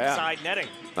into the backside netting.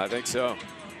 I think so.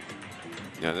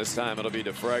 Yeah, this time it'll be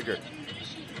Defregger.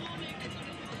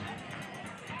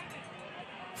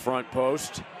 front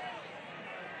post.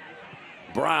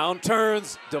 Brown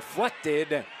turns,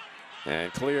 deflected,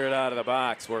 and cleared out of the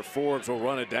box where Forbes will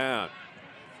run it down.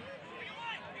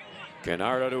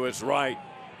 Canardo to his right.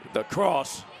 The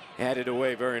cross headed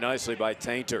away very nicely by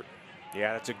Tainter.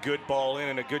 Yeah, that's a good ball in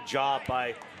and a good job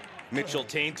by Mitchell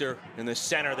Tainter in the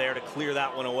center there to clear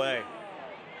that one away.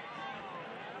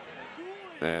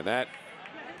 And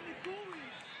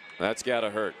that's got to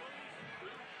hurt.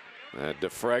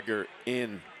 Defregger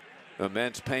in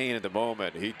immense pain at the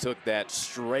moment. He took that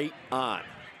straight on.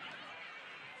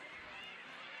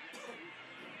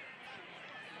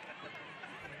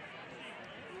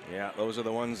 Yeah, those are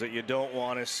the ones that you don't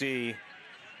want to see.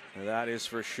 That is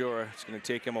for sure. It's going to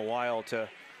take him a while to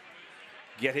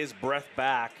get his breath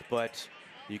back, but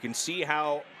you can see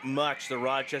how much the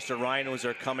Rochester Rhinos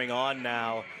are coming on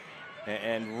now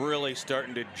and really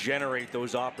starting to generate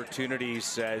those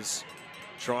opportunities as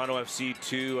Toronto FC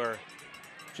 2 are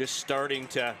just starting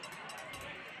to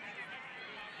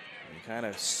kind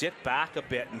of sit back a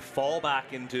bit and fall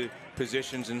back into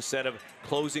positions instead of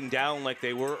closing down like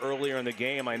they were earlier in the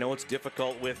game. I know it's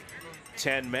difficult with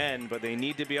 10 men, but they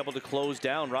need to be able to close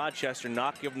down Rochester,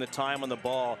 not give them the time on the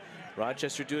ball.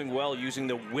 Rochester doing well using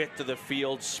the width of the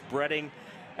field, spreading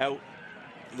out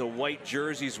the white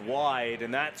jerseys wide,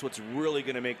 and that's what's really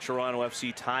going to make Toronto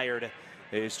FC tired,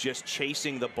 is just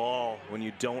chasing the ball when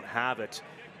you don't have it.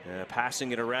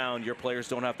 Passing it around, your players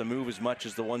don't have to move as much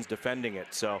as the ones defending it.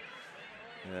 So,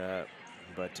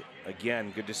 but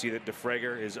again, good to see that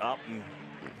Defregger is up and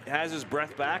has his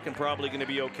breath back and probably going to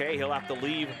be okay. He'll have to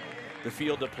leave the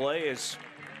field to play as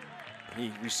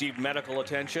he received medical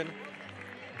attention.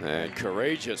 And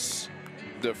courageous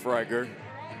Defregger,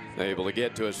 able to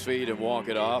get to his feet and walk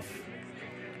it off.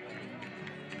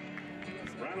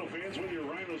 Rhino fans, when your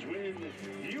Rhinos win,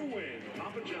 you win.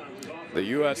 Papa John's is offering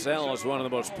The USL is one of the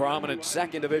most prominent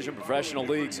second division professional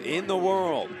leagues in the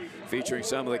world, featuring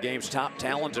some of the game's top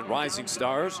talent and rising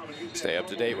stars. Stay up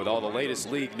to date with all the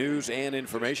latest league news and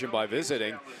information by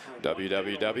visiting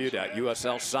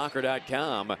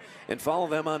www.uslsoccer.com and follow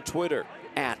them on Twitter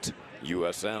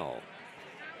 @USL.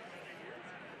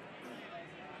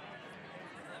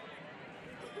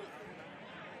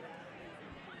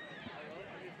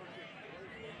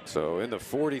 So in the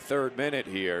 43rd minute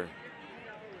here,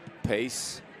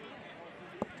 Pace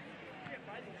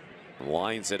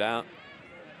lines it out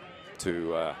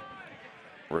to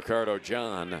Ricardo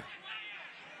John.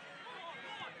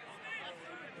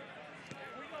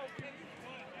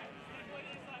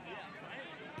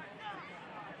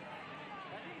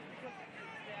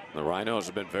 The Rhinos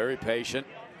have been very patient.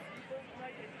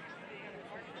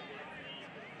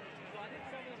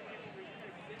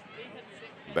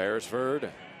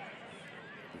 Beresford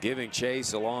giving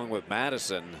chase along with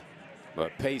Madison,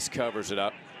 but Pace covers it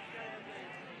up.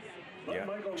 Yeah,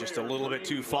 just a little bit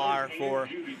too far for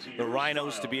the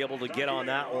Rhinos to be able to get on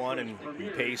that one, and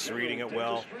Pace reading it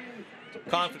well.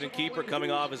 Confident keeper coming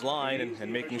off his line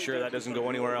and making sure that doesn't go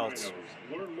anywhere else.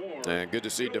 And good to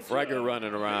see Defregger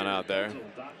running around out there.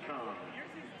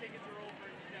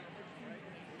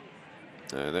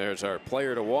 And there's our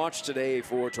player to watch today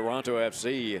for Toronto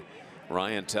FC,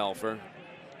 Ryan Telfer.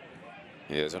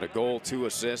 He has a goal, 2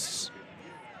 assists,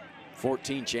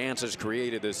 14 chances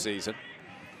created this season.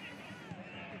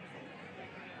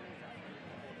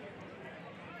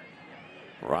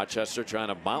 Rochester trying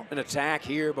to mount an attack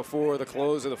here before the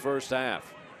close of the first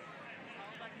half.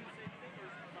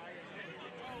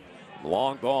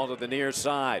 Long ball to the near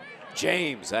side.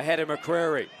 James ahead of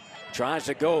McCrary. Tries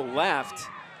to go left.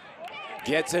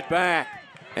 Gets it back.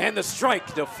 And the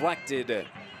strike deflected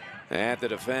at the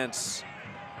defense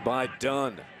by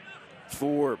Dunn.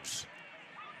 Forbes.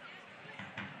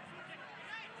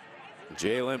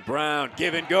 Jalen Brown,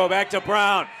 give and go back to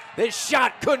Brown. This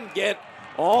shot couldn't get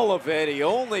all of it. He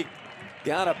only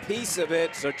got a piece of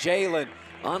it, so Jalen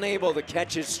unable to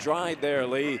catch his stride there,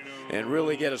 Lee, and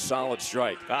really get a solid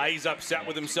strike. He's upset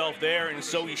with himself there, and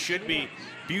so he should be.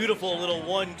 Beautiful little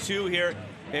 1-2 here,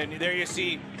 and there you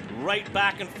see right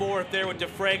back and forth there with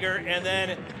Defregger, and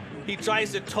then he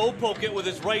tries to toe poke it with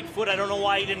his right foot. I don't know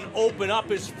why he didn't open up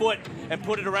his foot and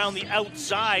put it around the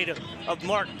outside of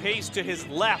Mark Pace to his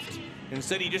left.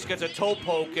 Instead, he just gets a toe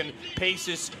poke, and Pace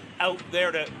is out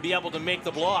there to be able to make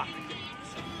the block.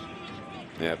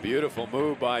 Yeah, beautiful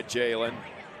move by Jalen.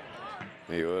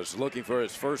 He was looking for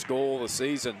his first goal of the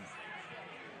season.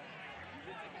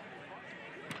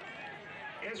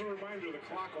 As a reminder, the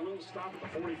clock will stop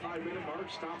at the 45-minute mark.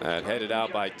 That headed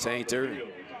out by Tainter.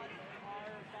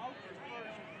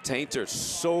 Tainter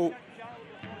so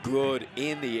good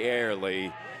in the air,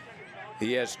 Lee.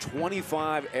 He has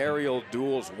 25 aerial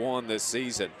duels won this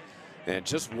season. And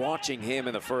just watching him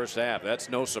in the first half, that's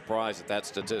no surprise at that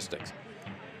statistics.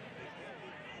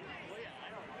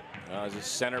 As a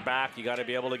center back, you got to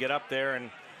be able to get up there and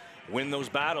win those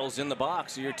battles in the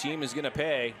box. Your team is going to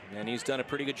pay, and he's done a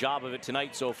pretty good job of it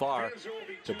tonight so far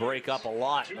to break up a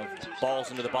lot of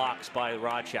balls into the box by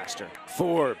Rochester.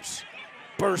 Forbes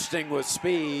bursting with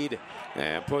speed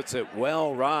and puts it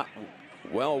well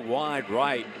wide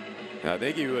right. I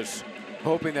think he was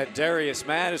hoping that Darius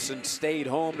Madison stayed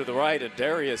home to the right, and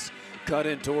Darius cut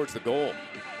in towards the goal.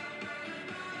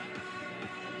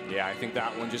 Yeah, I think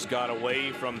that one just got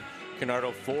away from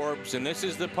Kenardo Forbes, and this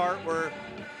is the part where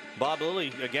Bob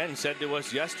Lilly again said to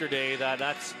us yesterday that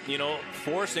that's, you know,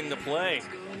 forcing the play.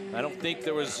 I don't think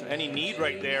there was any need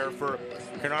right there for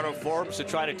Kenardo Forbes to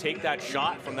try to take that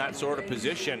shot from that sort of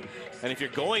position. And if you're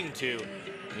going to,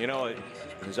 you know,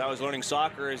 as I was learning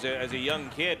soccer as a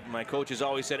young kid, my coaches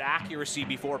always said accuracy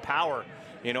before power.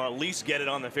 You know, at least get it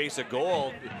on the face of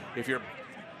goal. If you're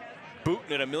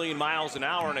booting at 1,000,000 miles an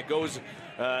hour and it goes,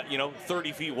 you know,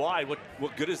 30 feet wide,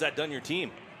 what good has that done your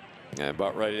team? And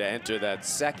about ready to enter that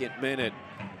second minute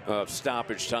of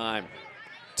stoppage time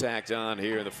tacked on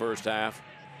here in the first half.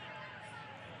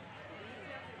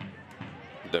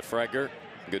 Defregger,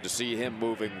 good to see him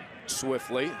moving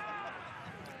swiftly.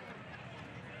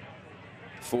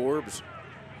 Forbes,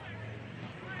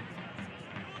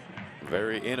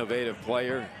 very innovative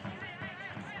player.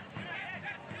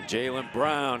 Jalen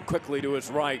Brown quickly to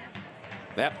his right.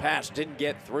 That pass didn't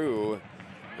get through,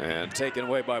 and taken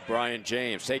away by Brian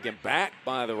James. Taken back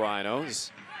by the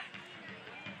Rhinos.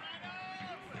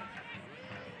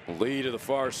 Lee to the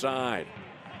far side.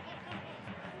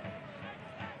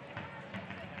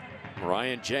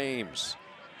 Ryan James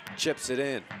chips it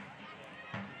in.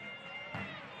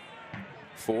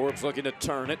 Forbes looking to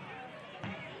turn it.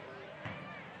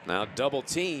 Now double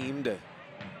teamed.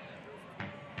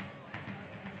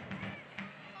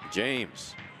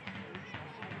 James.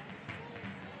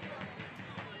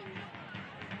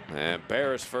 And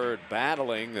Beresford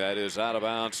battling. That is out of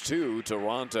bounds to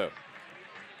Toronto.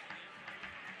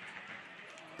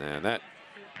 And that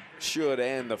should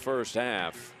end the first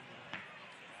half.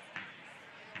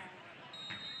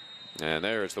 And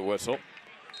there's the whistle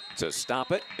to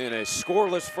stop it in a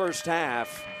scoreless first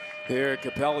half here at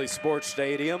Capelli Sports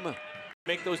Stadium.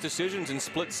 Make those decisions in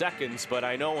split seconds, but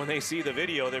I know when they see the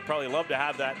video, they'd probably love to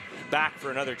have that back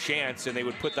for another chance, and they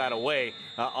would put that away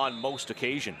on most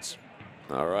occasions.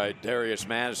 All right, Darius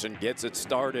Madison gets it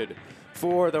started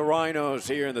for the Rhinos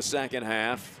here in the second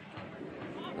half.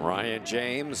 Ryan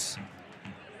James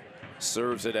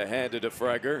serves it ahead to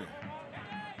Defregger.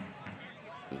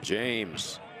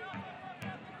 James.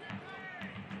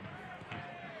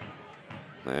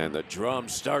 And the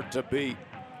drums start to beat.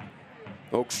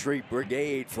 Oak Street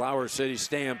Brigade, Flower City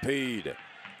Stampede.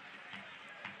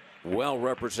 Well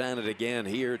represented again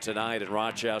here tonight in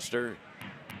Rochester.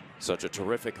 Such a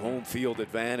terrific home field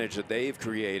advantage that they've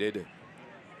created.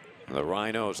 The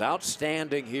Rhinos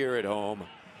outstanding here at home.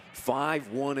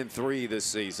 5-1-3 this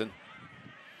season.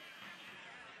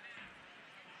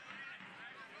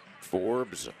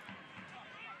 Forbes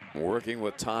working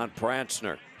with Todd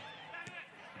Pratzner.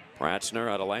 Pratzner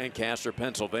out of Lancaster,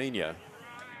 Pennsylvania.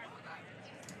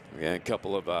 Again, a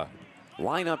couple of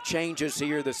lineup changes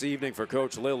here this evening for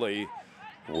Coach Lilly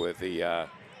with the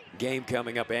game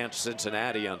coming up at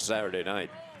Cincinnati on Saturday night.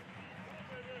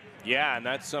 Yeah, and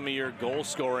that's some of your goal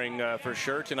scoring for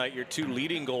sure tonight. Your two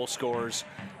leading goal scorers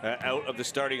out of the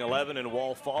starting 11 in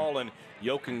Wall Fall and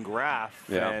Jochen Graf.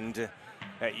 Yeah. And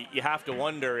you have to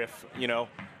wonder if, you know,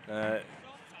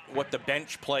 what the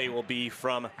bench play will be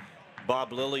from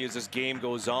Bob Lilly as this game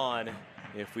goes on.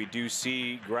 If we do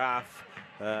see Graf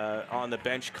on the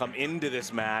bench come into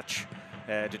this match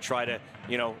to try to,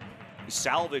 you know,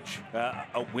 salvage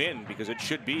a win, because it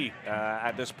should be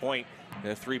at this point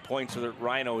 3 points for the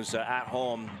Rhinos at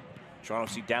home.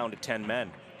 Toronto FC down to 10 men.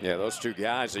 Yeah, those two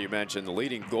guys that you mentioned, the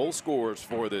leading goal scorers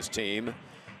for this team.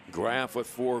 Graf with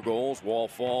 4 goals, Wall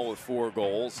Fall with 4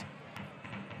 goals.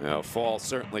 You know, Fall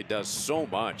certainly does so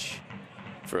much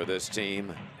for this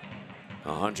team.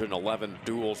 111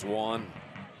 duels won.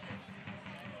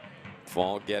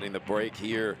 Fall getting the break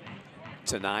here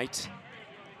tonight.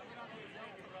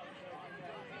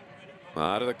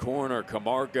 Out of the corner,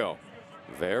 Camargo.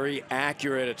 Very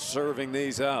accurate at serving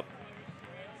these up.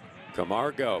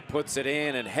 Camargo puts it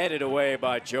in and headed away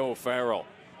by Joe Farrell.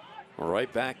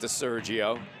 Right back to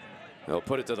Sergio. He'll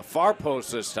put it to the far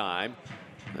post this time.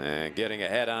 And getting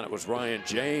ahead on it was Ryan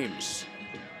James.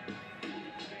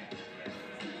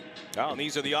 Well, and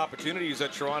these are the opportunities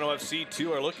that Toronto FC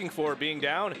too are looking for, being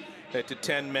down to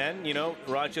 10 men. You know,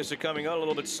 Rochester coming out a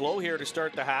little bit slow here to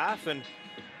start the half, and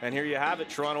here you have it,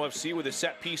 Toronto FC with a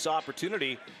set piece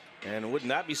opportunity. And wouldn't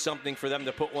that be something for them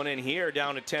to put one in here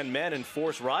down to 10 men and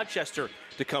force Rochester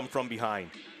to come from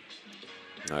behind?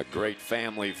 A great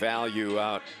family value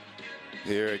out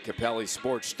here at Capelli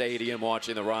Sports Stadium,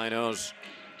 watching the Rhinos.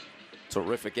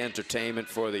 Terrific entertainment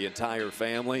for the entire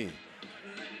family.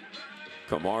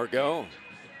 Camargo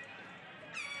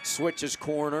switches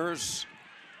corners,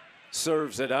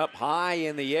 serves it up high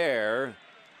in the air,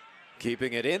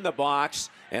 keeping it in the box.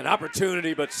 An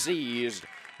opportunity but seized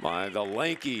by the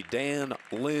lanky Dan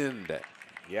Lind.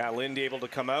 Yeah, Lind able to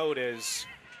come out as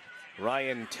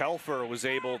Ryan Telfer was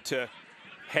able to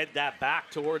head that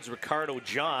back towards Ricardo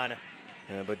John.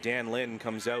 But Dan Lind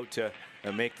comes out to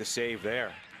make the save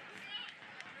there.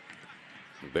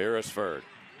 Beresford.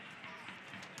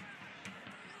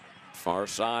 Far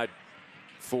side,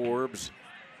 Forbes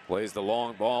plays the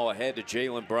long ball ahead to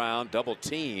Jalen Brown, double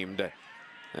teamed.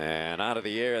 And out of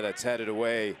the air, that's headed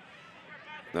away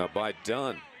by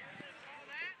Dunn.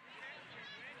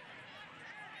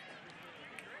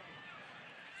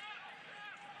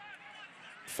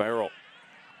 Farrell.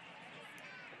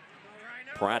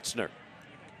 Pratzner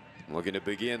looking to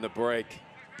begin the break.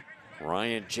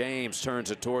 Ryan James turns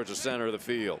it towards the center of the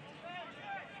field.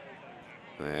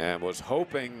 And was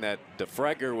hoping that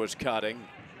Defregger was cutting,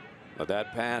 but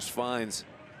that pass finds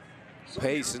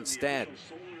pace instead.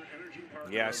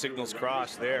 Yeah, signals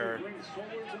crossed there.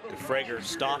 Defregger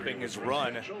stopping his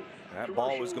run. That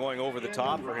ball was going over the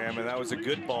top for him, and that was a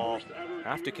good ball.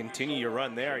 Have to continue your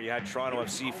run there. You had Toronto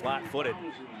FC flat-footed.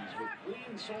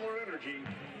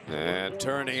 And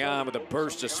turning on with a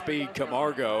burst of speed,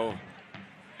 Camargo.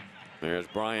 There's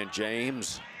Brian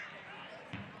James.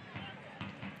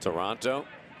 Toronto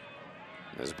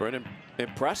has been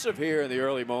impressive here in the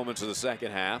early moments of the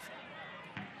second half.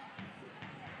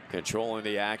 Controlling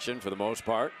the action for the most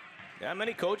part. Yeah,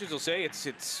 many coaches will say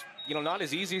it's you know, not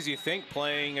as easy as you think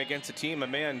playing against a team a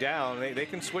man down. They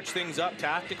can switch things up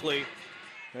tactically,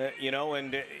 you know,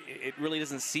 and it really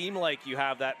doesn't seem like you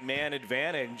have that man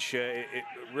advantage. It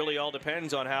really all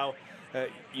depends on how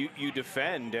you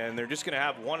defend, and they're just going to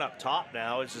have one up top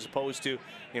now, as opposed to,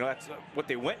 you know, that's what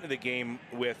they went into the game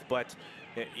with. But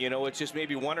you know, it's just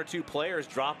maybe one or two players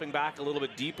dropping back a little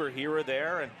bit deeper here or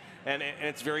there, and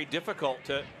it's very difficult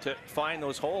to find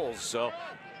those holes. So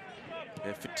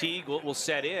fatigue will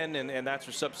set in, and that's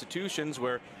for substitutions,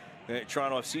 where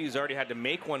Toronto FC has already had to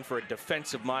make one for a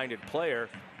defensive-minded player.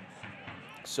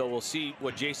 So we'll see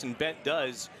what Jason Bent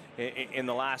does in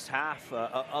the last half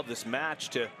of this match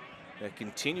to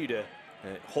continue to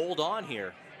hold on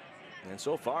here. And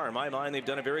so far, in my mind, they've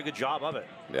done a very good job of it.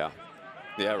 Yeah,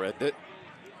 right.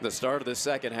 The start of the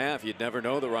second half, you'd never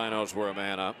know the Rhinos were a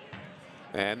man up.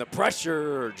 And the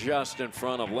pressure just in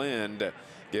front of Lind,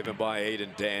 given by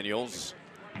Aiden Daniels.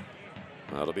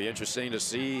 It'll be interesting to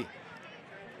see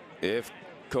if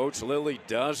Coach Lilly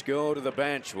does go to the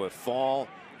bench with Fall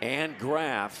and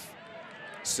Graff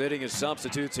sitting as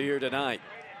substitutes here tonight.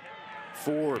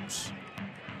 Forbes,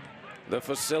 the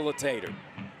facilitator.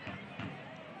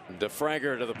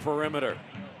 Defregger to the perimeter.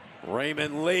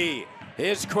 Raymond Lee,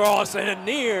 his cross, and a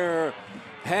near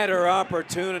header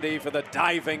opportunity for the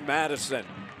diving Madison.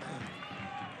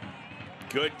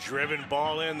 Good driven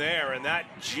ball in there, and that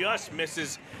just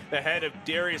misses the head of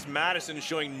Darius Madison,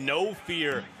 showing no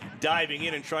fear diving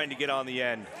in and trying to get on the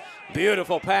end.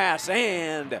 Beautiful pass,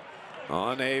 and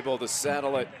unable to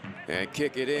settle it and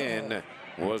kick it in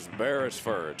was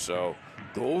Beresford. So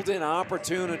golden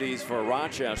opportunities for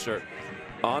Rochester,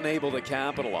 unable to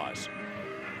capitalize.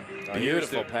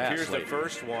 Beautiful pass. Here's the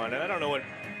first one, and I don't know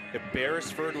if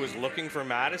Beresford was looking for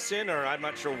Madison, or I'm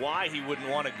not sure why he wouldn't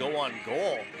want to go on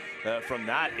goal from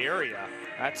that area.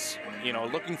 That's, you know,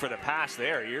 looking for the pass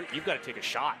there. You've got to take a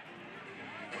shot.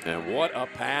 And what a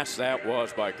pass that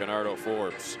was by Conardo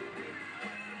Forbes.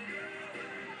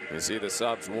 You see the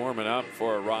subs warming up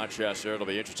for Rochester. It'll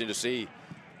be interesting to see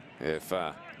if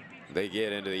they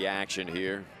get into the action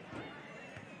here.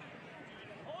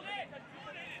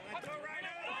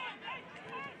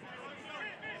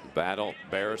 Battle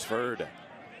Beresford.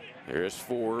 Here's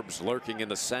Forbes lurking in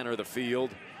the center of the field,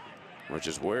 which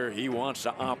is where he wants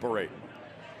to operate.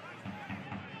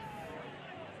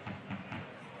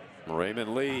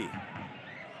 Raymond Lee.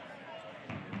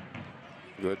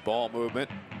 Good ball movement.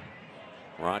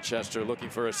 Rochester looking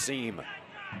for a seam.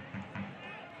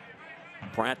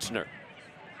 Pratzner.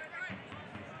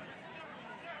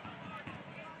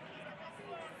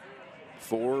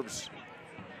 Forbes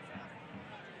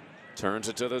turns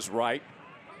it to this right.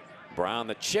 Brown,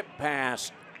 the chip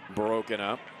pass broken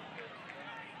up.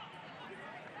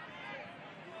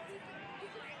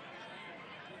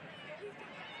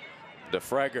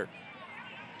 Defregger.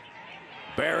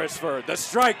 Beresford, the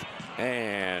strike,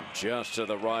 and just to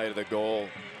the right of the goal.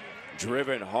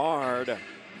 Driven hard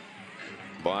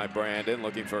by Brandon,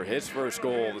 looking for his first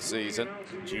goal of the season.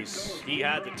 Jeez, he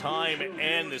had the time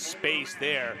and the space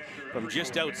there from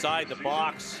just outside the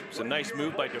box. It's a nice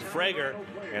move by Defregger,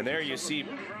 and there you see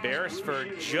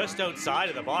Beresford just outside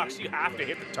of the box. You have to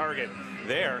hit the target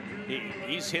there.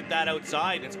 He's hit that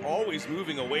outside. It's always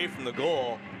moving away from the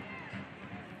goal.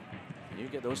 You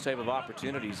get those type of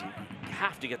opportunities, you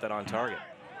have to get that on target.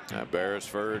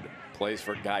 Beresford plays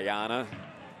for Guyana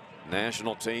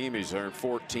national team. He's earned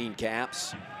 14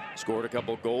 caps, scored a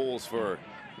couple goals for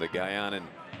the Guyanan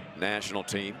national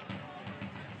team.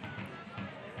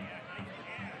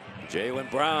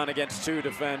 Jalen Brown against two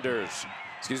defenders.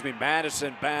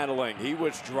 Madison battling. He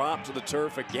was dropped to the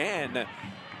turf again.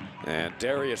 And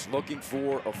Darius looking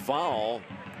for a foul.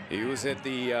 He was at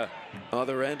the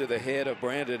other end of the head of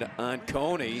Brandon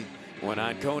Anconi when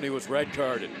Anconi was red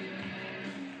carded.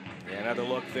 Yeah, another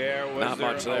look there. Was not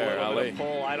much there, Ali.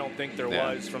 Pull? I don't think there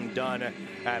was from Dunn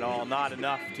at all. Not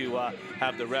enough to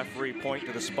have the referee point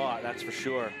to the spot, that's for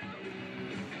sure.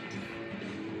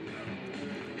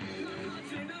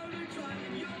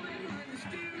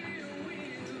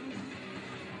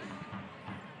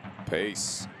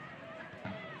 Pace.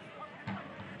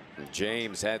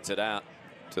 James heads it out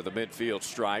to the midfield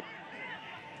stripe.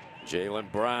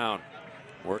 Jalen Brown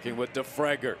working with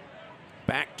Defregger.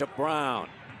 Back to Brown.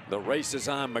 The race is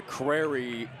on.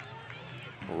 McCrary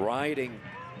riding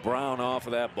Brown off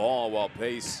of that ball while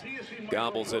Pace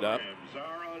gobbles it up.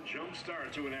 Are a jump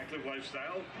start to an active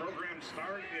lifestyle. Programs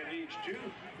start at age 2,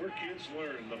 where kids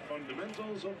learn the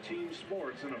fundamentals of team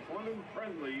sports in a fun and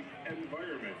friendly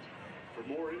environment. For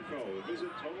more info, visit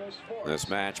Total Sports. This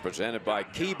match presented by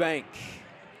KeyBank.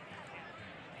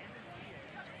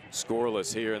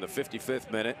 Scoreless here in the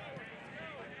 55th minute.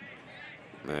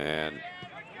 And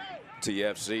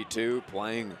TFC 2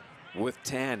 playing with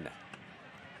 10.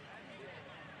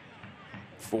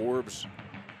 Forbes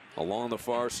along the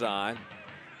far side.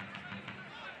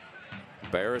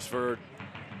 Beresford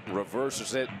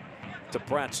reverses it to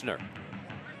Pretzner.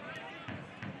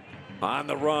 On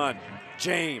the run,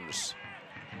 James.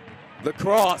 The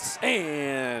cross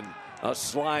and a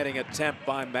sliding attempt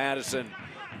by Madison.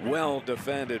 Well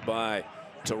defended by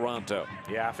Toronto.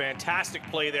 Yeah, fantastic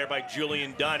play there by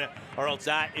Julian Dunn, or else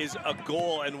that is a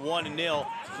goal and 1-0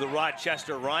 to the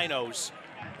Rochester Rhinos.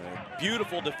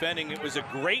 Beautiful defending. It was a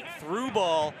great through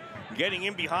ball getting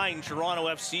in behind Toronto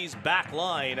FC's back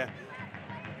line.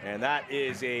 And that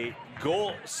is a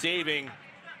goal-saving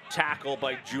tackle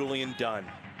by Julian Dunn.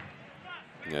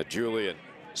 Yeah, Julian,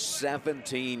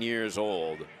 17 years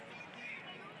old.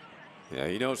 Yeah,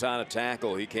 he knows how to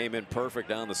tackle. He came in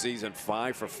perfect on the season,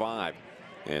 5 for 5,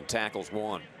 and tackles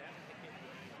 1.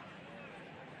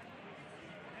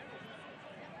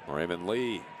 Raymond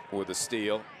Lee with a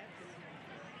steal.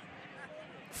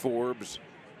 Forbes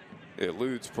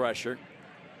eludes pressure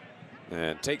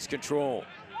and takes control.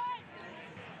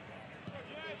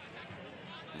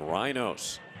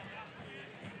 Rhinos,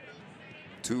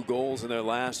 2 goals in their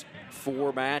last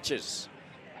 4 matches.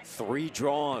 3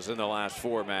 draws in the last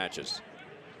 4 matches.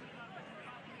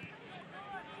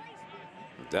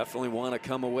 Definitely want to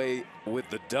come away with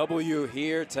the W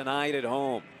here tonight at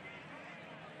home.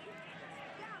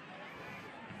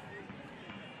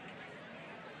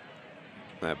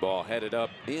 That ball headed up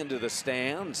into the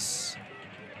stands.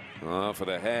 Off of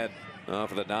the head,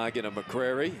 off of the noggin of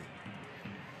McCrary.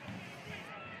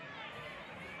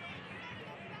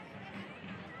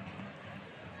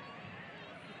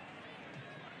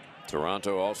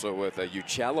 Toronto also with a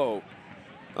Uccello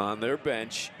on their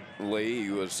bench. Lee,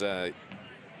 who was at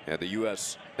the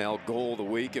USL Goal of the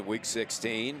Week in Week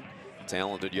 16.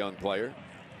 Talented young player.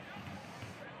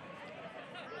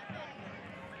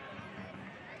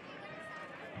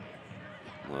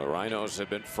 Well, the Rhinos have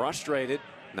been frustrated,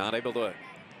 not able to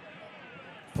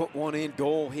put one in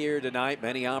goal here tonight.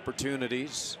 Many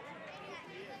opportunities.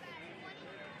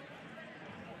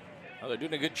 Well, they're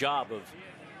doing a good job of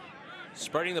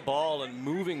spreading the ball and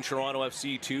moving Toronto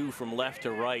FC 2 from left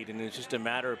to right, and it's just a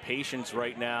matter of patience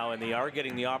right now, and they are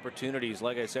getting the opportunities.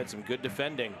 Like I said, some good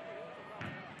defending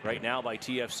right now by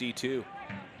TFC 2.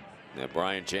 Yeah,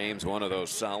 Brian James, one of those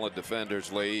solid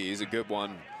defenders, Lee. He's a good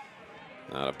one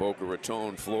out of Boca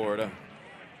Raton, Florida.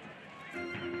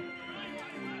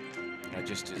 That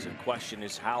just is a question,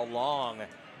 is how long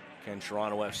can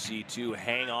Toronto FC 2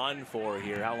 hang on for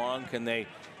here? How long can they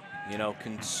you know,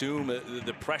 consume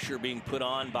the pressure being put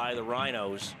on by the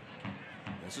Rhinos.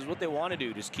 This is what they want to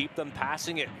do, just keep them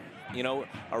passing it, you know,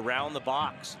 around the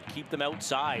box, keep them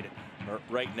outside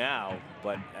right now.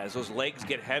 But as those legs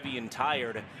get heavy and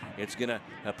tired, it's going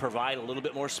to provide a little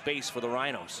bit more space for the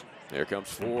Rhinos. Here comes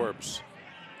Forbes.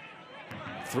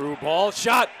 Through ball,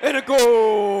 shot, and a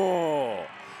goal!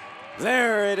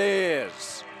 There it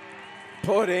is.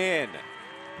 Put in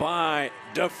by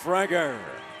Defregger.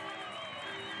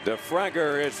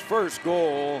 Defregger, his first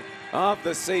goal of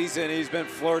the season. He's been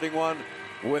flirting one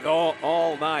with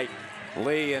all night,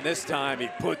 Lee, and this time he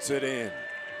puts it in.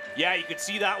 Yeah, you could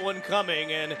see that one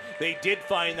coming, and they did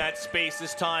find that space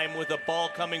this time with the ball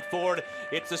coming forward.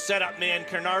 It's the setup man,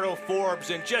 Bernardo Forbes,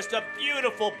 and just a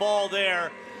beautiful ball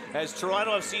there as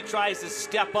Toronto FC tries to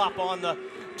step up on the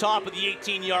top of the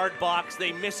 18-yard box.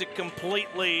 They miss it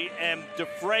completely, and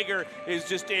Defregger is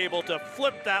just able to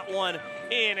flip that one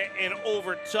in and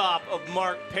over top of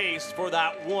Mark Pace for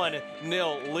that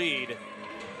 1-0 lead.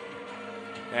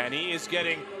 And he is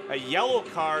getting a yellow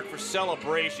card for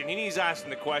celebration. And he's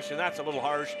asking the question. That's a little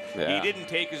harsh. Yeah. He didn't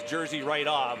take his jersey right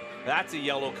off. That's a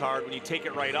yellow card when you take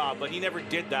it right off. But he never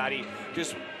did that. He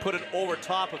just put it over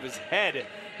top of his head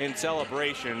in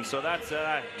celebration. So that's,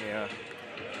 yeah.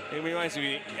 It reminds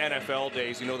me of the NFL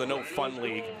days, you know, the no fun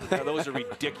league. Those are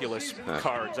ridiculous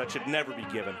cards. That should never be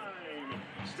given.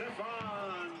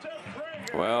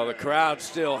 Well, the crowd's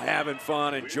still having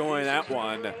fun, enjoying that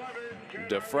one.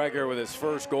 Defregger with his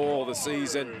first goal of the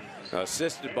season,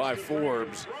 assisted by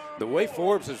Forbes. The way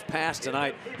Forbes has passed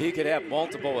tonight, he could have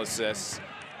multiple assists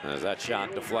as that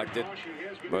shot deflected.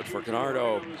 But for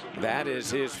Bernardo, that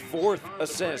is his 4th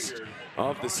assist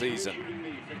of the season.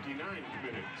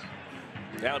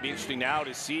 That'll be interesting now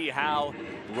to see how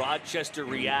Rochester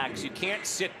reacts. You can't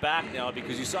sit back now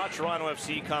because you saw Toronto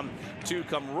FC come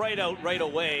right out right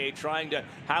away, trying to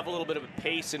have a little bit of a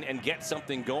pace and get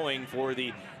something going for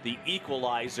the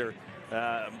equalizer.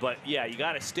 But yeah, you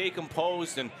got to stay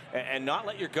composed and not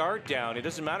let your guard down. It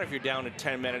doesn't matter if you're down to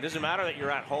 10 men. It doesn't matter that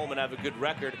you're at home and have a good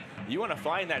record. You want to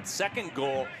find that second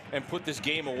goal and put this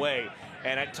game away.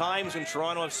 And at times when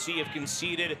Toronto FC have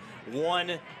conceded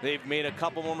 1, they've made a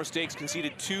couple more mistakes,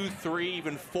 conceded 2, 3,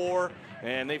 even 4,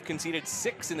 and they've conceded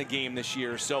 6 in the game this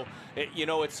year. So, you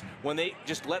know, it's when they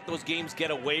just let those games get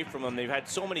away from them. They've had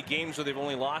so many games where they've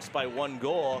only lost by 1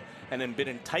 goal and then been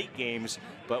in tight games.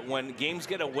 But when games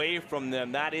get away from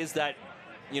them, that is that,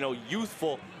 you know,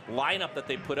 youthful lineup that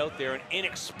they put out there and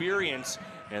inexperience.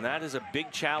 And that is a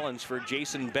big challenge for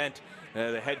Jason Bent,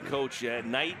 the head coach,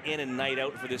 night in and night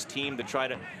out for this team to try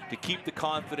to keep the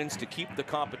confidence, to keep the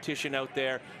competition out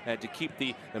there, to keep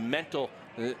the mental,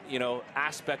 you know,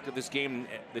 aspect of this game,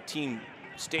 the team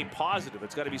stay positive.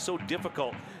 It's got to be so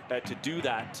difficult to do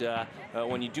that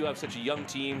when you do have such a young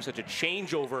team, such a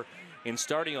changeover in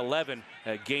starting 11,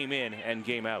 game in and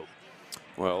game out.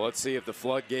 Well, let's see if the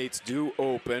floodgates do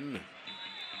open.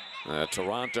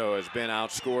 Toronto has been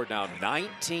outscored now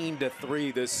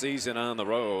 19-3 this season on the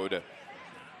road.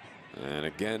 And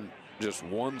again, just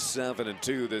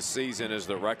 1-7-2 this season is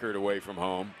the record away from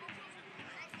home.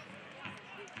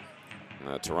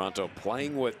 Toronto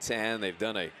playing with 10. They've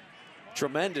done a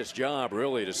tremendous job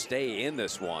really to stay in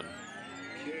this one.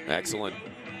 Excellent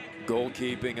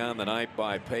goalkeeping on the night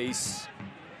by Pace.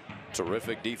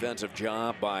 Terrific defensive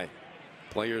job by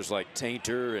players like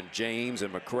Tainter and James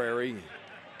and McCrary.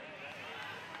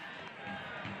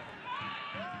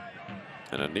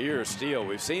 And a near steal.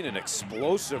 We've seen an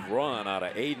explosive run out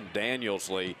of Aiden Daniels,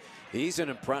 Lee. He's an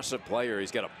impressive player.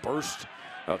 He's got a burst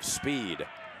of speed.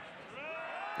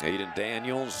 Aiden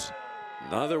Daniels,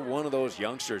 another one of those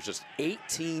youngsters, just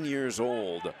 18 years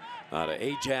old, out of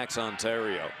Ajax,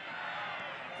 Ontario.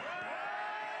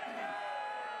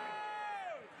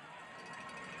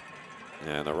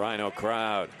 And the Rhino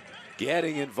crowd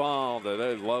getting involved.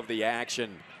 They love the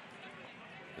action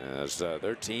as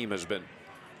their team has been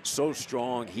so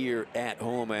strong here at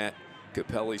home at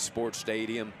Capelli Sports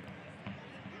Stadium.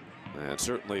 And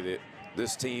certainly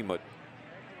this team would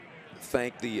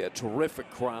thank the terrific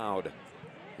crowd,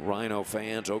 Rhino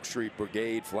fans, Oak Street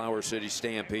Brigade, Flower City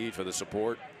Stampede for the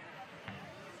support.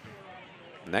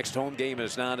 Next home game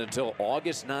is not until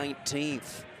August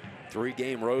 19th.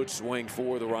 3-game road swing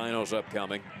for the Rhinos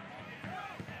upcoming.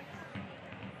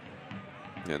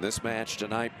 And this match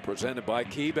tonight presented by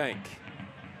KeyBank.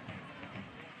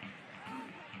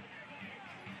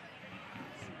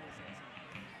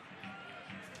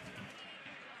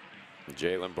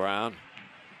 Jaylen Brown.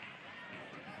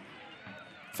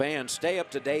 Fans, stay up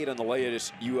to date on the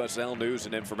latest USL news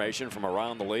and information from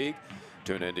around the league.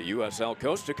 Tune into USL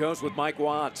Coast to Coast with Mike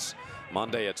Watts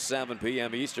Monday at 7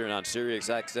 p.m. Eastern on Sirius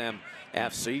XM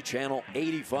FC Channel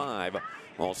 85.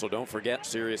 Also, don't forget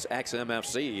Sirius XM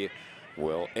FC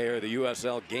will air the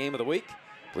USL Game of the Week.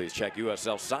 Please check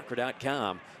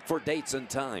USLsoccer.com for dates and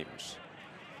times.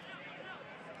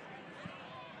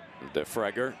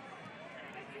 Defregger.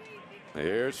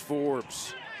 Here's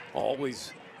Forbes.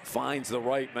 Always finds the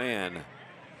right man.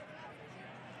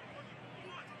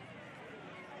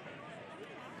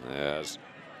 As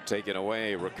taken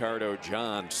away, Ricardo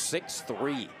John,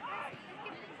 6'3",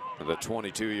 the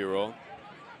 22-year-old.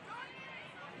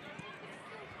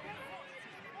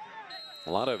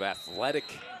 A lot of athletic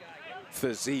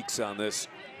physiques on this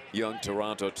young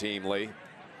Toronto team, Lee.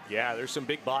 Yeah, there's some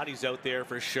big bodies out there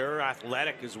for sure,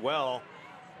 athletic as well.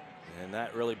 And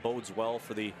that really bodes well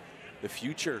for the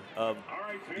future of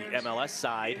the MLS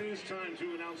side.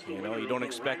 You know, you don't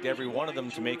expect every one of them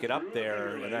to make it up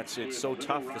there, and it's so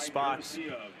tough, the spots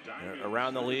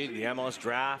around the league, the MLS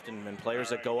draft, and players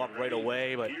that go up right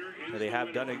away. But they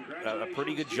have done a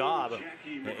pretty good job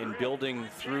in building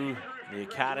through the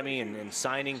academy and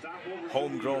signing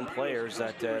homegrown players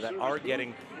that are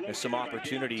getting some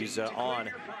opportunities on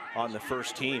the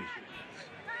first team.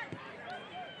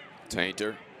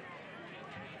 Tainter.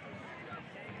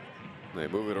 They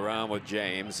move it around with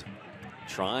James,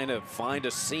 trying to find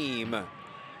a seam,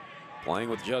 playing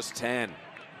with just 10.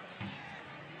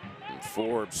 And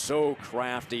Forbes so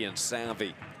crafty and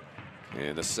savvy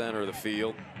in the center of the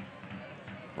field.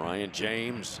 Ryan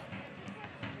James.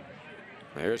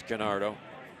 There's Canardo.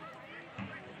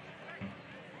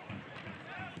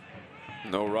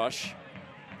 No rush.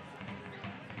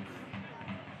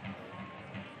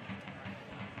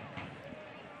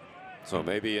 So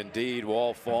maybe indeed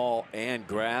Wall and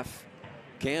Graf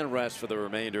can rest for the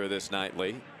remainder of this night,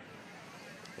 Lee.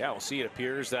 Yeah, we'll see. It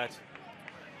appears that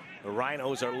the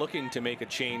Rhinos are looking to make a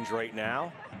change right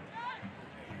now.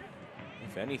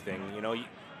 If anything, you know,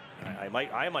 I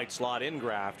might slot in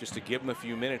Graf just to give him a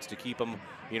few minutes to keep him,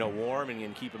 you know, warm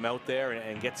and keep him out there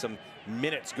and get some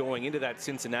minutes going into that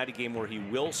Cincinnati game where he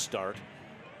will start.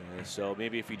 So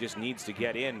maybe if he just needs to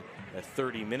get in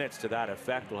 30 minutes to that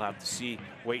effect, we'll have to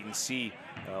wait and see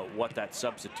what that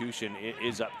substitution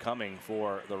is upcoming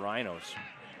for the Rhinos.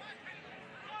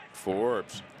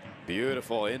 Forbes,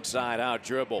 beautiful inside out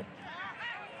dribble.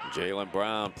 Jaylen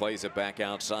Brown plays it back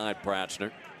outside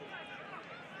Pratchner.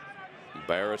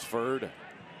 Beresford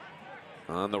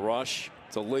on the rush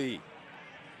to Lee.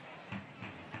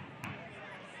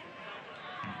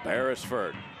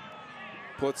 Beresford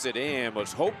puts it in,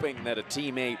 was hoping that a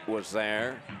teammate was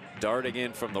there. Darting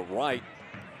in from the right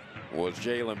was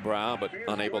Jaylen Brown, but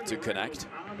unable to connect.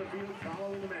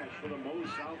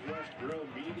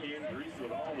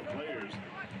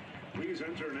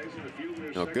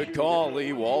 No, good call,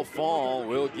 Lee. Fall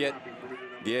will get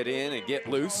in and get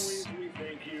loose.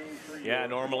 Yeah,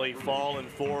 normally Fall and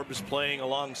Forbes playing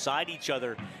alongside each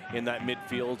other in that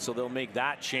midfield, so they'll make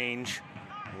that change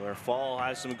where Fall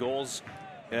has some goals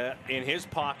in his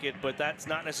pocket, but that's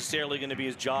not necessarily going to be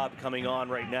his job coming on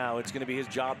right now. It's going to be his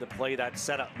job to play that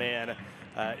setup man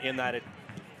in that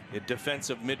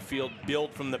defensive midfield,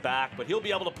 build from the back, but he'll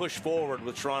be able to push forward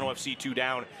with Toronto FC 2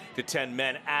 down to 10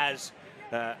 men as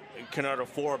Canardo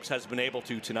Forbes has been able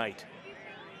to tonight.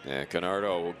 Yeah,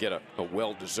 Canardo will get a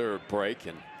well-deserved break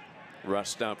and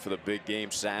rest up for the big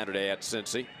game Saturday at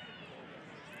Cincy.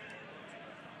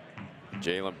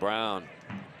 Jaylen Brown,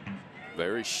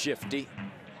 very shifty.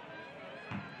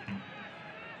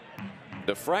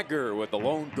 Defregger with the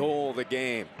lone goal of the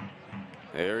game.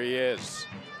 There he is.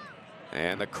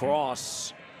 And the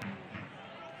cross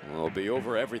will be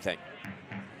over everything.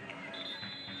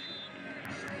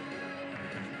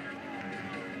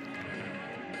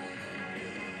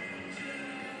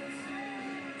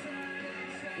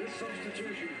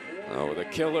 Oh, the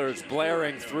Killers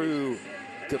blaring through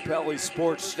Capelli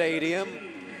Sports Stadium.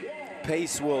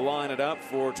 Pace will line it up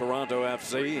for Toronto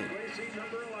FC.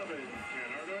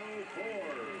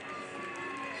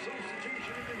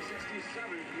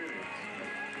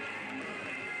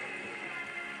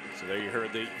 So there you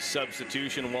heard the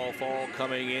substitution, Wall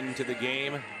coming into the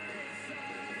game. And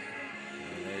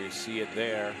there you see it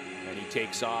there. And he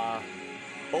takes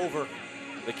over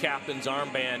the captain's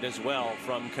armband as well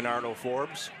from Canardo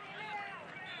Forbes.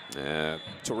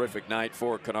 Terrific night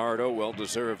for Canardo.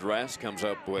 Well-deserved rest. Comes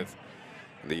up with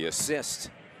the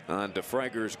assist on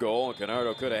Defregger's goal.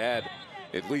 Canardo could have had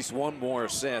at least one more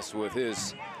assist with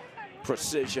his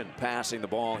precision passing the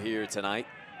ball here tonight.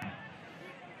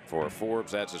 For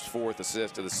Forbes, that's his 4th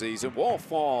assist of the season.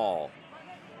 Wall,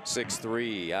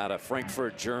 6'3", out of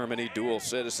Frankfurt, Germany, dual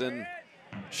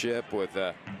citizenship with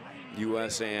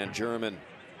U.S. and German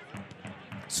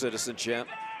citizenship.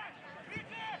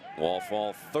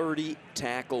 Wallfall, 30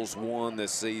 tackles won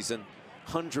this season,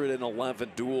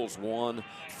 111 duels won,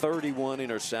 31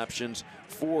 interceptions,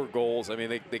 4 goals. I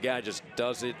mean, the guy just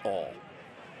does it all.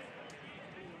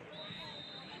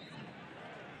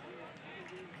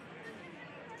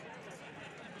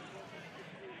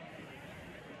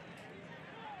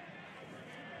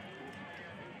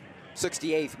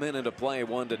 '68th minute of play,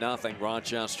 1-0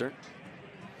 Rochester.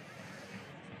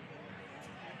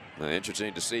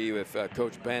 Interesting to see if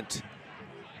Coach Bent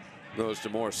goes to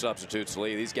more substitutes.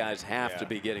 Lee, these guys have to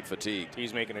be getting fatigued.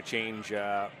 He's making a change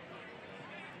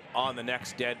on the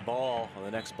next dead ball, on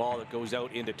the next ball that goes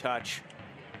out into touch.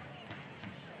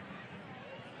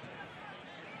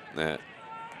 A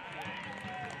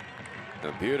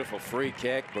beautiful free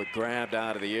kick, but grabbed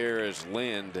out of the air as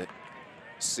Lind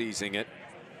seizing it.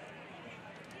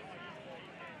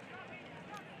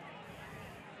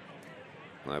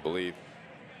 I believe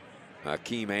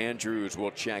Hakeem Andrews will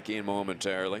check in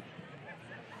momentarily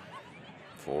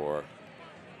for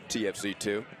TFC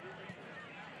 2.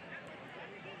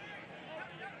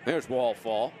 There's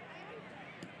Wallfall.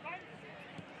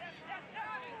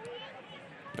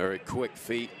 Very quick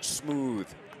feet, smooth.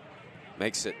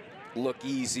 Makes it look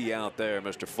easy out there,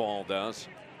 Mr. Fall does.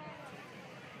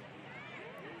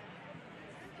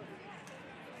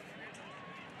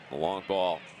 The long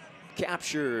ball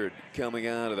captured coming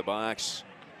out of the box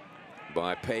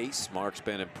by Pace. Mark's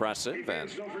been impressive, and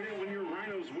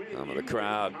some of the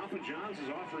crowd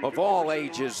of all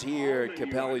ages here at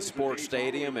Capelli Sports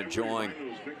Stadium enjoying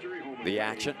the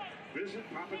action. Visit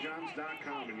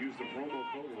papajohns.com and use the promo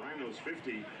code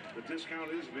Rhinos50. The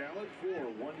discount is valid for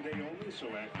 1 day only, so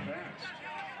act fast.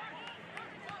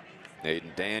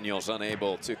 Aiden Daniels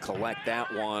unable to collect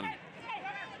that one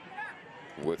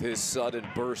with his sudden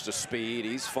burst of speed.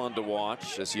 He's fun to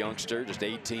watch, this youngster, just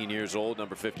 18 years old,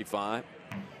 number 55.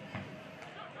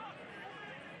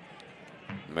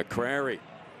 McCrary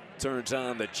turns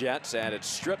on the Jets, had it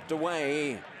stripped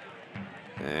away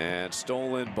and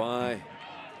stolen by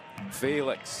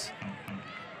Felix.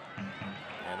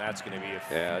 And that's going to be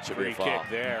a free kick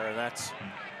there, and that's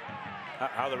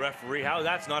how the referee, how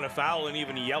that's not a foul and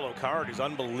even a yellow card is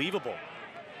unbelievable.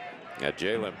 Yeah,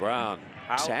 Jalen Brown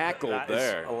tackled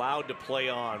there. Allowed to play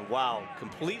on. Wow,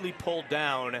 completely pulled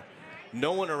down,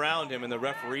 no one around him, and the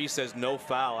referee says no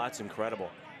foul. That's incredible.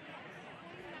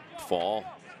 Fall.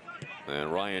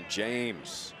 And Ryan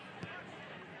James.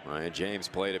 Ryan James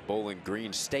played at Bowling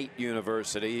Green State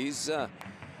University. He's an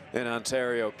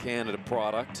Ontario, Canada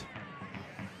product.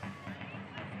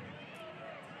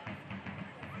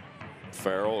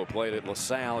 Farrell, who played at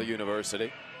LaSalle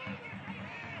University.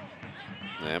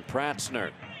 And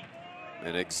Pratzner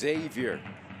and Xavier.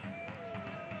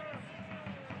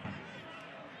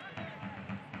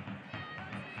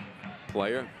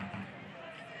 Player.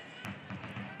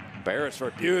 Barris for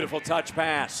a beautiful touch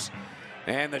pass.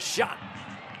 And the shot.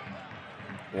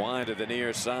 Wide to the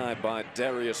near side by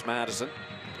Darius Madison.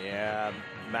 Yeah,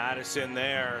 Madison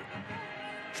there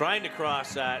trying to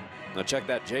cross that. Now check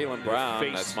that, Jalen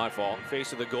Brown. That's my fault.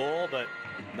 Face of the goal, but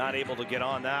not able to get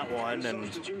on that one.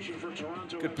 And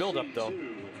good build-up, though.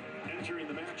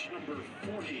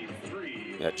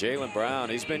 Yeah, Jalen Brown,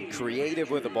 he's been creative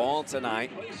with the ball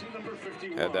tonight.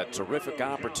 Had that terrific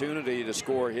opportunity to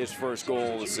score his first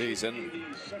goal of the season.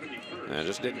 And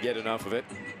just didn't get enough of it.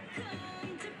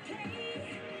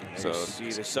 So see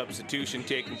the substitution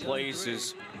taking place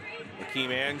as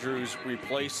Hakeem Andrews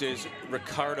replaces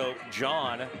Ricardo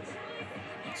John.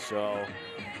 So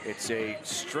it's a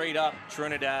straight up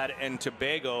Trinidad and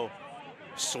Tobago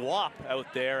swap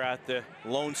out there at the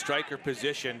lone striker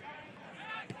position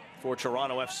for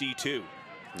Toronto FC 2.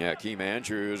 Yeah, Hakeem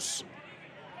Andrews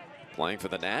playing for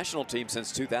the national team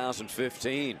since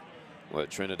 2015 with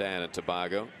Trinidad and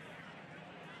Tobago.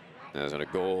 Has a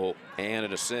goal and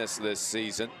an assist this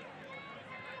season.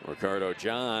 Ricardo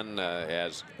John,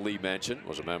 as Lee mentioned,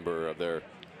 was a member of their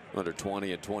under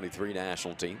 20 and 23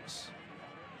 national teams.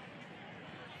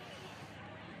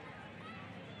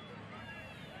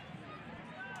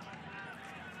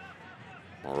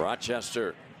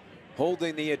 Rochester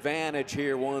holding the advantage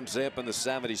here, 1-0 in the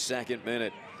 72nd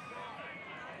minute.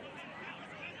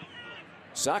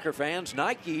 Soccer fans,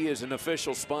 Nike is an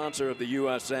official sponsor of the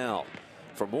USL.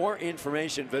 For more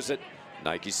information, visit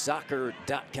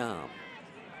NikeSoccer.com.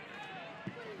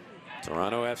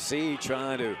 Toronto FC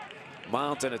trying to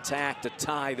mount an attack to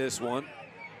tie this one.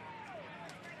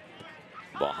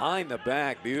 Behind the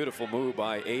back, beautiful move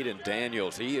by Aiden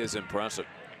Daniels. He is impressive.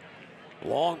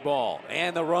 Long ball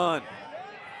and the run.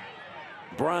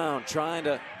 Brown trying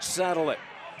to settle it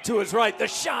to his right. The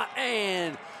shot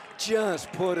and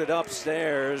just put it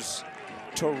upstairs.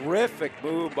 Terrific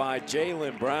move by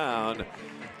Jaylen Brown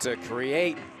to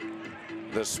create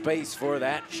the space for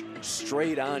that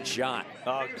straight on shot.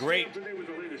 Great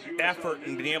effort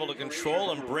in being able to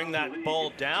control and bring that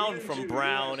ball down from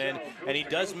Brown, and he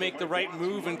does make the right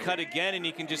move and cut again, and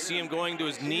you can just see him going to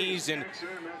his knees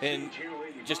and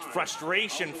just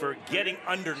frustration for getting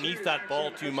underneath that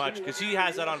ball too much, because he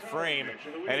has that on frame,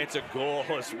 and it's a goal.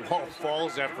 As Wall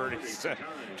Fall's effort is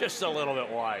just a little bit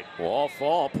wide. Wall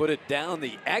Fall put it down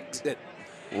the exit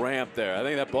ramp there. I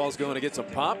think that ball's going to get some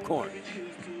popcorn.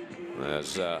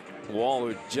 As Wall,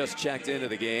 who just checked into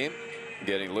the game,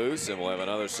 getting loose, and we'll have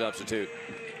another substitute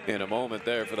in a moment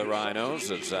there for the Rhinos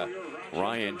as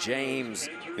Ryan James,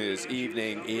 his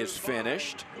evening is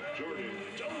finished.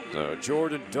 So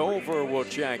Jordan Dover will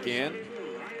check in.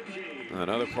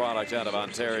 Another product out of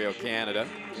Ontario, Canada.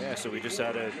 Yeah, so we just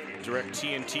had a direct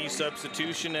TNT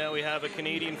substitution. Now we have a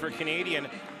Canadian for Canadian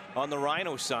on the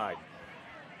Rhino side.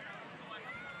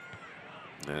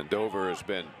 And Dover has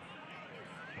been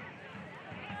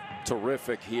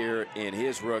terrific here in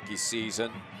his rookie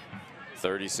season.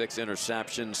 36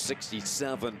 interceptions,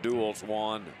 67 duels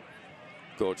won.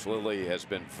 Coach Lilly has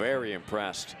been very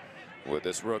impressed with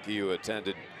this rookie who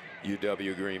attended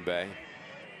UW Green Bay.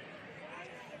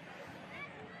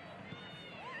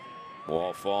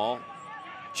 Wall Fall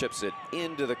chips it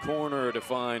into the corner to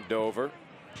find Dover.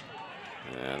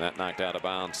 And that knocked out of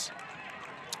bounds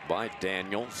by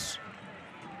Daniels.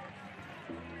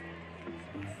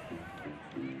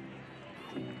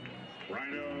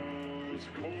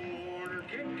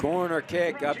 Corner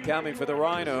kick upcoming for the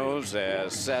Rhinos,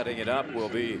 as setting it up will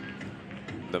be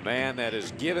the man that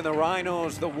has given the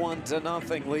Rhinos the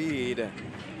 1-0 lead,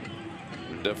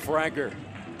 Defregger,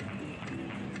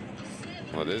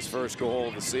 with his first goal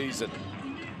of the season.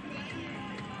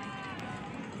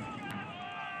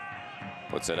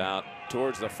 Puts it out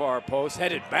towards the far post,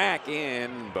 headed back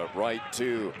in, but right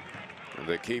to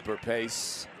the keeper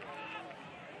Pace.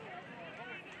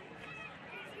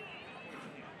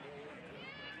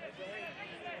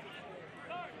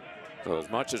 So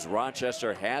as much as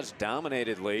Rochester has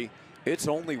dominated Lee, it's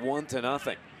only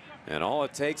 1-0. And all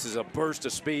it takes is a burst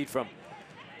of speed from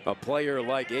a player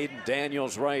like Aiden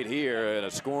Daniels right here and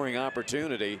a scoring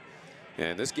opportunity.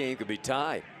 And this game could be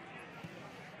tied.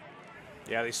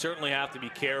 Yeah, they certainly have to be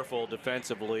careful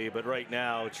defensively, but right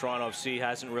now Toronto FC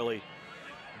hasn't really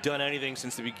done anything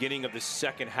since the beginning of the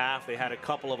second half. They had a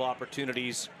couple of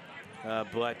opportunities,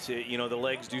 but you know, the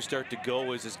legs do start to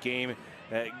go as this game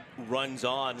runs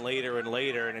on later and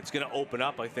later, and it's going to open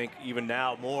up, I think, even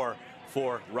now more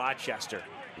for Rochester.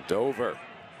 Dover,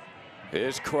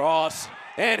 his cross,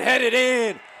 and headed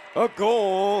in, a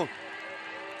goal.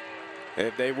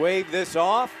 If they wave this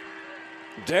off,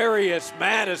 Darius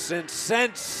Madison,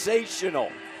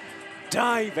 sensational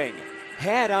diving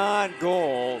head-on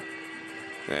goal,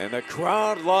 and the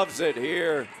crowd loves it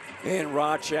here in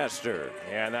Rochester.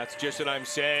 Yeah, and that's just what I'm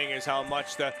saying, is how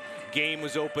much the game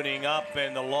was opening up,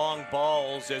 and the long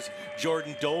balls as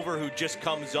Jordan Dover, who just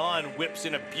comes on, whips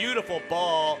in a beautiful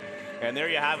ball, and there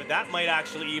you have it. That might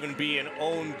actually even be an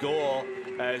own goal,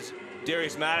 as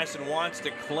Darius Madison wants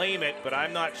to claim it, but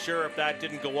I'm not sure if that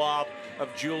didn't go off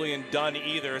of Julian Dunn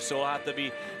either, so it'll have to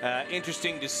be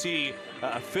interesting to see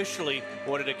officially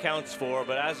what it accounts for.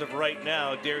 But as of right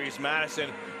now, Darius Madison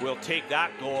will take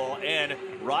that goal, and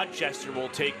Rochester will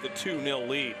take the 2-0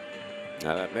 lead.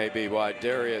 Now that may be why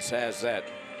Darius has that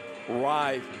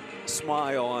wry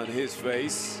smile on his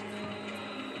face.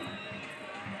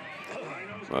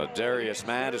 Well, Darius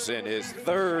Madison, his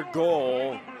third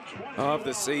goal of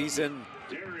the season,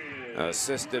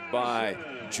 assisted by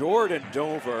Jordan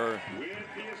Dover.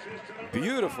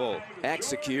 Beautiful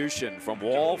execution from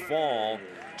Wall Fall,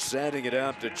 setting it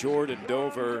up to Jordan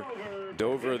Dover.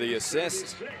 Dover the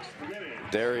assist.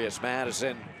 Darius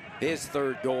Madison, his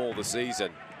third goal of the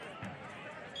season.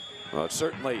 Well, it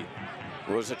certainly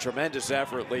was a tremendous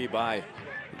effort, Lee, by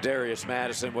Darius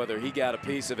Madison, whether he got a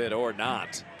piece of it or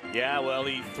not. Yeah, well,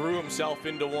 he threw himself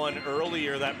into one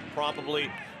earlier that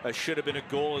probably should have been a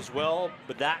goal as well,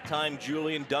 but that time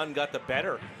Julian Dunn got the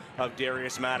better of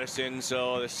Darius Madison.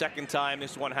 So the second time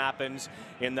this one happens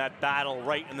in that battle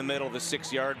right in the middle of the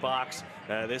 6-yard box.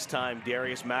 This time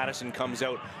Darius Madison comes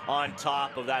out on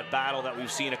top of that battle that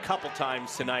we've seen a couple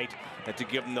times tonight to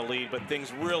give them the lead. But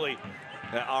things really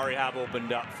already have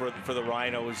opened up for the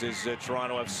Rhinos, as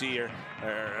Toronto FC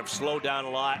have slowed down a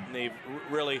lot, and they've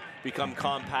really become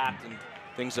compact, and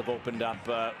things have opened up,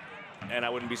 and I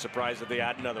wouldn't be surprised if they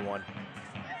add another one.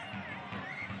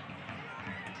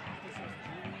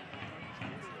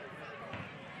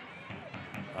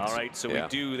 All right, so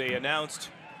they announced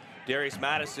Darius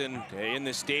Madison in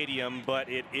the stadium, but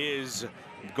it is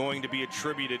going to be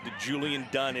attributed to Julian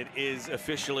Dunn. It is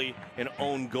officially an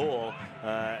own goal,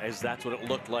 as that's what it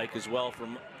looked like as well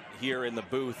from here in the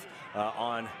booth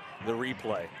on the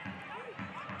replay.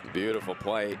 Beautiful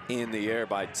play in the air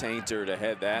by Tainter to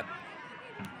head that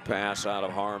pass out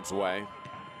of harm's way.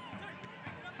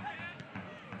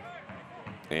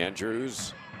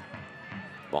 Andrews,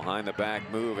 behind the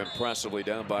back move, impressively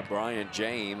done by Brian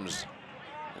James.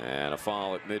 And a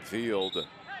foul at midfield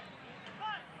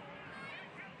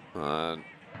on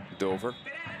Dover.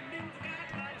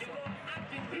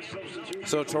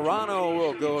 So Toronto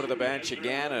will go to the bench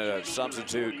again. A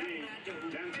substitute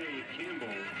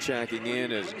checking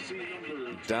in is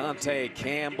Dante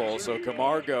Campbell. So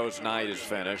Camargo's night is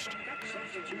finished.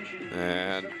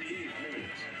 And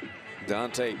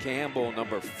Dante Campbell,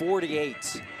 number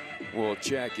 48, will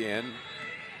check in.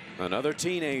 Another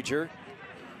teenager.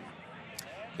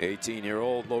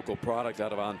 18-year-old local product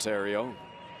out of Ontario.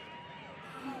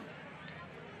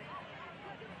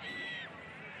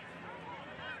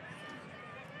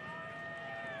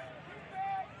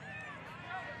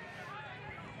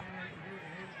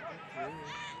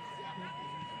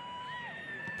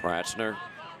 Pratzner.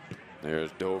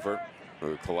 There's Dover,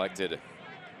 who collected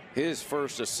his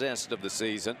first assist of the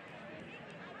season.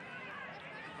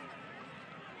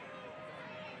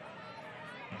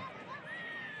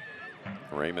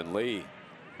 Raymond Lee.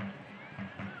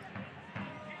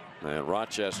 And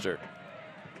Rochester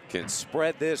can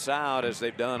spread this out as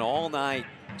they've done all night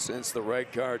since the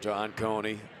red card to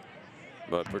Onconi,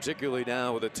 but particularly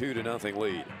now with a 2-0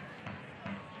 lead.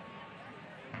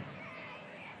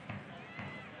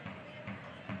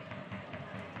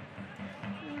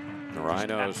 The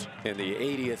Rhinos in the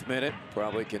 80th minute,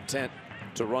 probably content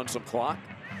to run some clock.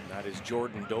 That is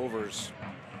Jordan Dover's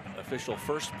official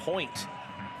first point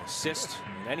assist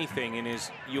in anything in his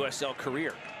USL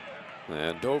career.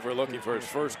 And Dover looking for his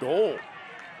first goal.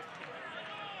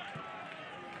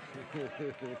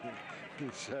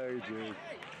 Sorry, Jake.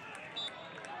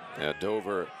 Yeah,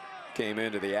 Dover came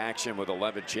into the action with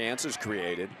 11 chances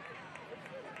created.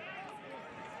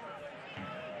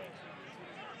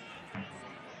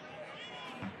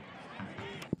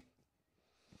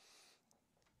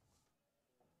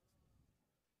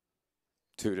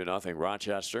 Two to nothing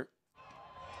Rochester.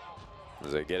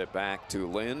 As they get it back to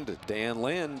Lind, Dan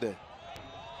Lind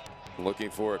looking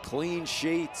for a clean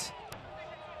sheet.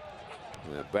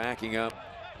 Backing up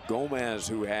Gomez,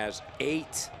 who has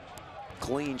 8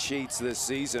 clean sheets this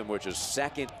season, which is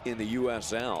second in the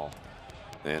USL.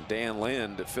 And Dan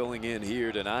Lind filling in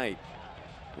here tonight,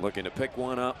 looking to pick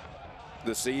one up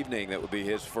this evening. That would be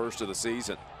his first of the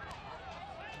season.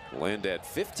 Lind had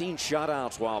 15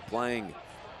 shutouts while playing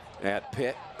at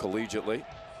Pitt collegiately.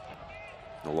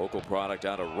 The local product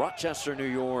out of Rochester, New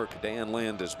York. Dan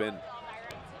Lind has been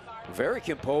very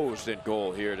composed in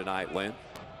goal here tonight, Lind.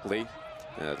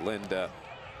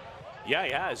 Yeah,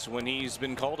 he has. When he's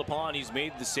been called upon, he's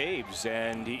made the saves,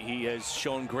 and he has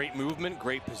shown great movement,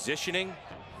 great positioning.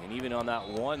 And even on that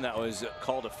one that was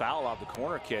called a foul off the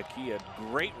corner kick, he had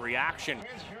great reaction to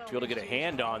be able to get a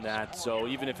hand on that. So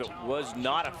even if it was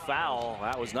not a foul,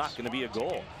 that was not going to be a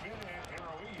goal.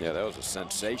 Yeah, that was a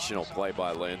sensational play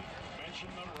by Lind.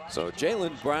 So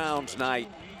Jalen Brown's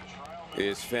night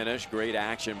is finished. Great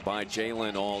action by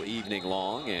Jalen all evening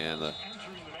long, and the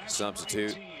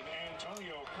substitute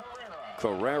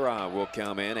Carrera will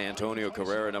come in. Antonio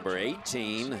Carrera, number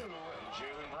 18,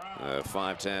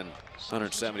 5'10",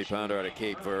 170-pounder out of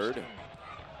Cape Verde.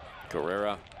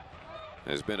 Carrera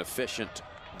has been efficient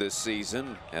this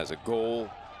season, has a goal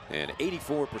and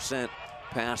 84%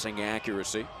 passing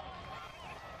accuracy.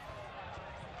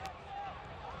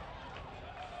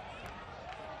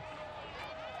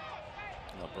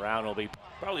 Brown will be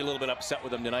probably a little bit upset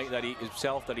with him tonight that he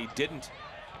didn't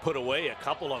put away a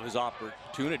couple of his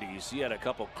opportunities. He had a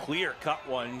couple clear-cut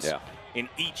ones in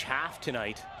each half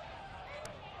tonight.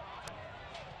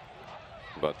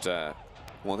 But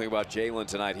one thing about Jalen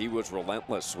tonight, he was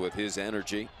relentless with his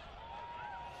energy.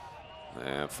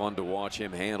 And fun to watch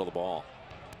him handle the ball.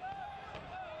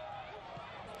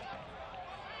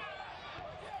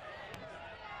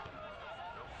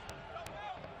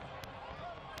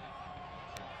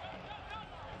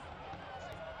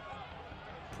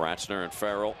 Pratzner and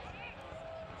Farrell.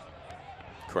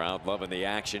 Crowd loving the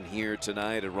action here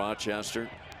tonight at Rochester.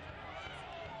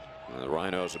 The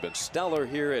Rhinos have been stellar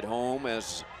here at home,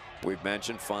 as we've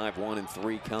mentioned,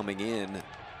 5-1-3 coming in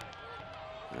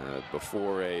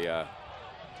before a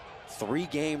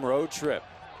 3-game road trip.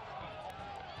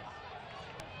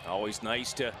 Always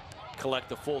nice to collect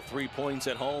the full 3 points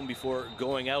at home before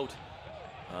going out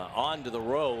onto the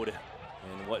road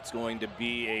in what's going to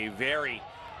be a very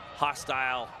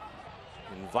hostile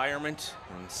environment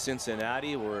in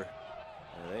Cincinnati, where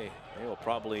they will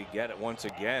probably get it once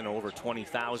again over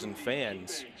 20,000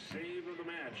 fans. Save of the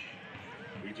match.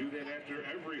 We do that after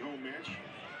every home match.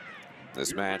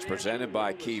 This match presented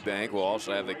by KeyBank. We'll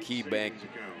also have the KeyBank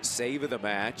Save of the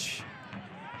Match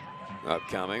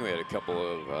upcoming. We had a couple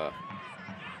of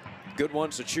good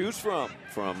ones to choose from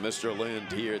Mr.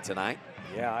 Lind here tonight.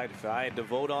 Yeah, if I had to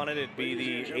vote on it, it'd be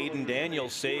the Aiden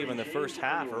Daniels save in the first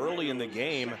half early in the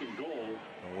game,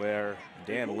 where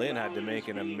Dan Lynn had to make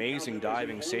an amazing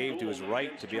diving save to his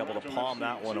right to be able to palm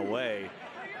that one away.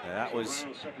 And that was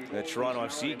the Toronto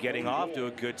FC getting off to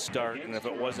a good start, and if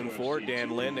it wasn't for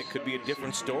Dan Lynn, it could be a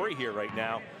different story here right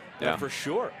now. Yeah, for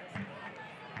sure.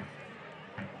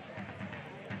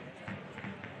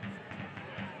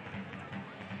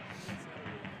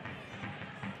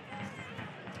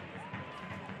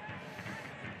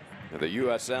 The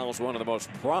USL is one of the most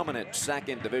prominent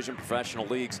second division professional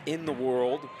leagues in the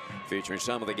world, featuring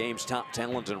some of the game's top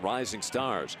talent and rising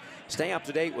stars. Stay up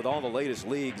to date with all the latest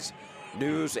leagues,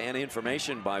 news, and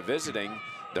information by visiting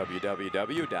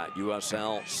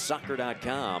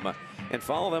www.uslsoccer.com and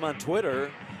follow them on Twitter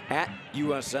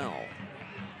 @USL.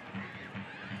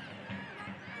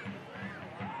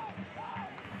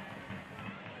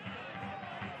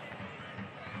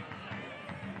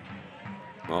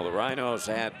 Well, the Rhinos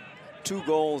had 2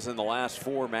 goals in the last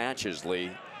 4 matches,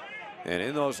 Lee. And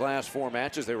in those last 4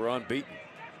 matches, they were unbeaten.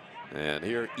 And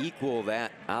here, equal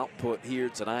that output here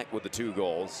tonight with the 2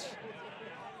 goals.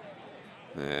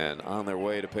 And on their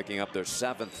way to picking up their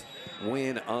 7th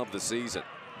win of the season.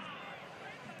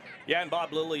 Yeah, and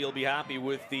Bob Lilly, you'll be happy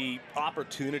with the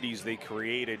opportunities they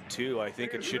created, too. I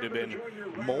think it should have been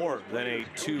more than a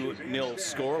 2-0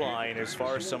 scoreline as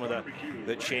far as some of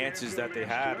the chances that they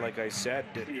had. Like I said,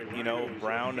 you know,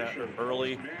 Brown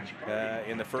early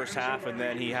in the first half, and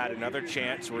then he had another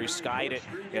chance where he skied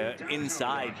it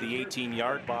inside the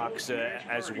 18-yard box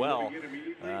as well.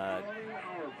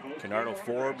 Canardo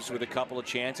Forbes with a couple of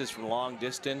chances from long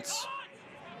distance.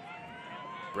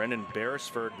 Brendan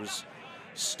Beresford was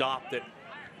stopped at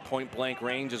point blank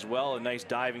range as well. A nice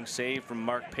diving save from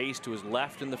Mark Pace to his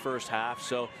left in the first half.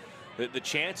 So the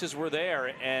chances were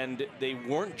there, and they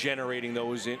weren't generating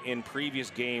those in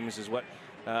previous games, is what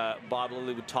Bob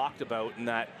Lilly talked about, and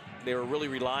that they were really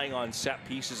relying on set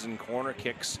pieces and corner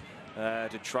kicks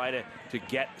to try to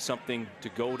get something to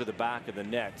go to the back of the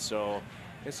net. So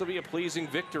this will be a pleasing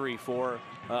victory for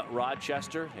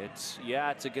Rochester. It's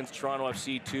against Toronto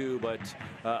FC 2, but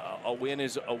a win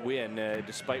is a win,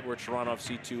 despite where Toronto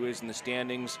FC 2 is in the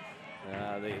standings.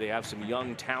 They have some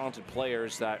young, talented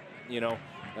players that, you know,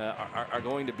 are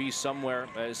going to be somewhere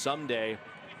someday.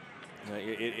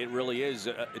 It really is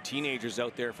teenagers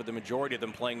out there, for the majority of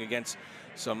them, playing against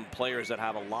some players that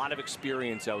have a lot of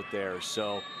experience out there.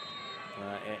 So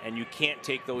and you can't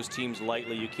take those teams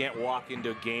lightly. You can't walk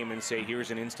into a game and say, here's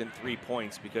an instant 3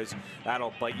 points, because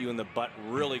that'll bite you in the butt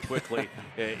really quickly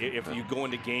if you go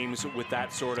into games with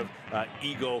that sort of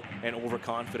ego and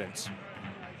overconfidence.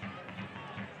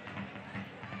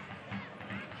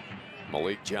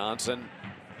 Malik Johnson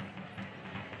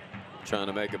trying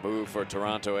to make a move for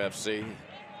Toronto FC.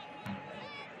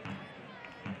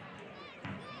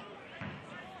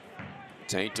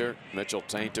 Tainter, Mitchell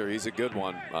Tainter, he's a good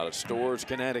one, out of Storrs,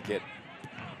 Connecticut.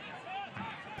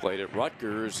 Played at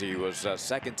Rutgers. He was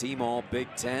second team all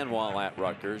Big Ten while at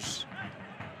Rutgers.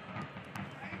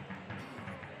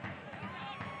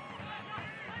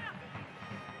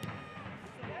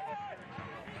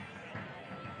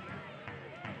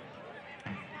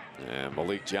 And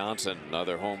Malik Johnson,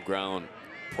 another homegrown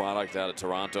product out of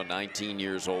Toronto, 19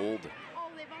 years old.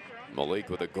 Malik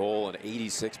with a goal and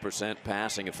 86%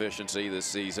 passing efficiency this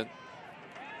season.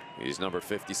 He's number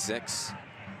 56.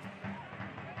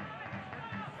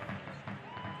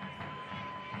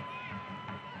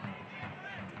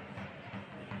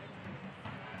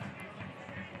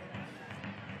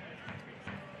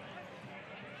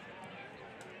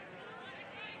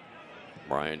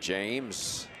 Brian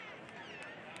James.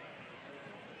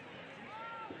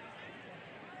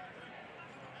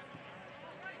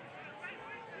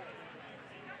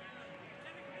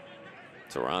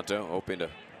 Toronto hoping to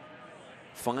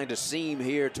find a seam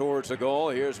here towards the goal.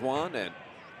 Here's one, and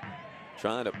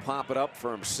trying to pop it up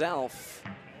for himself.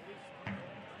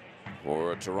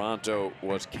 For Toronto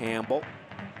was Campbell,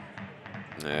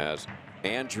 as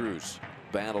Andrews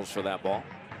battles for that ball.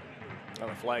 Well,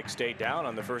 the flag stayed down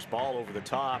on the first ball over the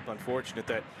top. Unfortunate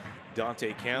that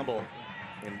Dante Campbell,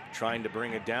 in trying to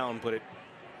bring it down, put it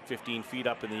 15 feet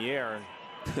up in the air.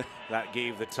 that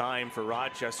gave the time for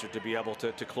Rochester to be able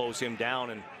to close him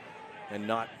down and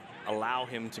not allow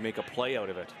him to make a play out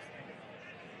of it.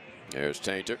 There's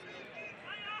Tainter.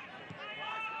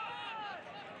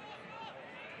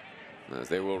 As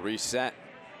they will reset.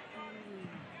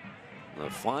 The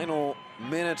final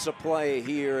minutes of play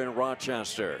here in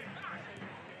Rochester.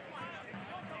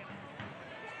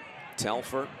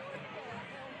 Telfer.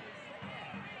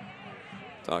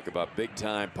 Talk about big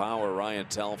time power, Ryan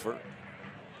Telfer.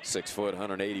 6 foot,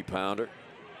 180 pounder.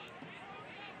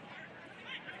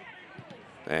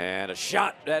 And a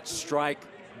shot, that strike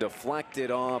deflected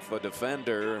off a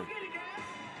defender.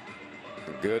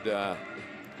 A good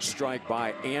strike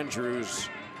by Andrews,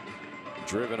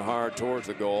 driven hard towards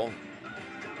the goal.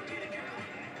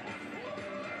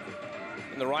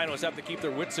 And the Rhinos have to keep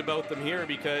their wits about them here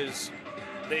because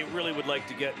they really would like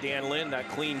to get Dan Lynn that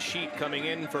clean sheet coming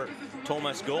in for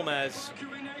Tomas Gomez.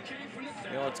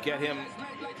 You know, let's get him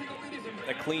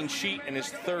a clean sheet in his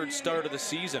 3rd start of the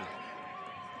season.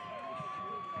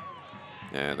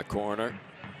 And the corner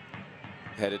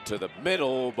headed to the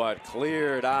middle, but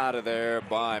cleared out of there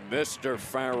by Mr.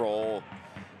 Farrell,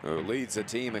 who leads the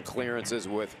team in clearances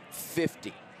with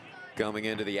 50 coming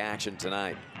into the action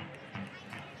tonight.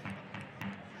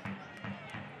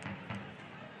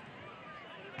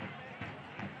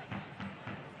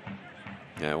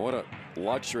 Yeah, what a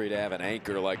luxury to have an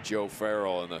anchor like Joe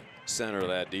Farrell in the center of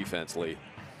that defense, Lee.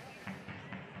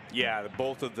 Yeah,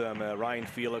 both of them, Ryan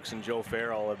Felix and Joe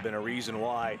Farrell, have been a reason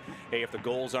why, hey, if the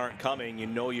goals aren't coming, you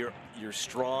know you're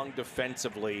strong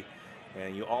defensively,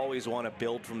 and you always want to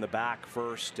build from the back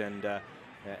first, and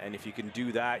if you can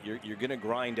do that, you're going to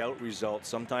grind out results.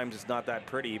 Sometimes it's not that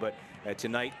pretty, but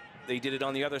tonight they did it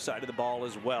on the other side of the ball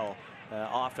as well,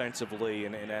 offensively,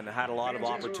 and had a lot of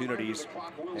opportunities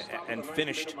and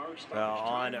finished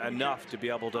on enough to be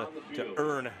able to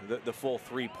earn the full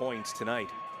 3 points tonight.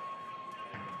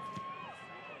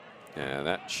 And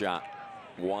that shot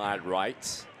wide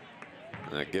right.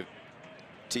 Give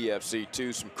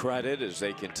TFC2 some credit as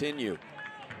they continue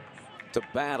to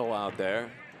battle out there.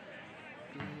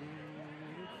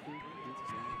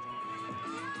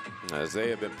 As they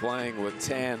have been playing with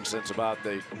 10 since about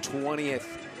the 20th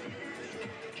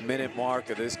minute mark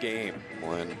of this game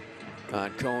when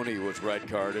Conconi was red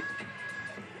carded.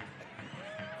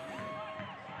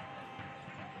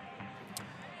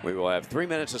 We will have 3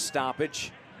 minutes of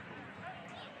stoppage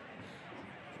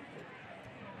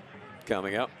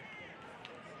coming up.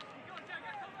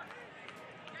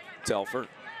 Telfer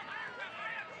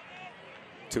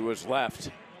to his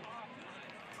left.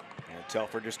 And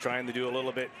Telfer just trying to do a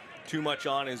little bit too much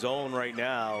on his own right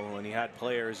now when he had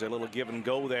players a little give and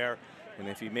go there, and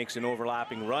if he makes an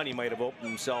overlapping run he might have opened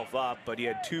himself up, but he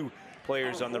had 2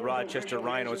 players on the Rochester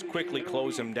Rhinos quickly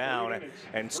close him down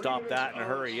and stop that in a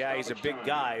hurry. Yeah, he's a big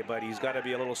guy, but he's got to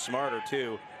be a little smarter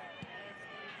too.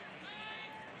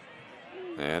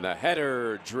 And a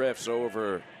header drifts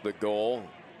over the goal.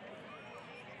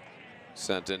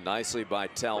 Sent in nicely by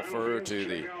Telfer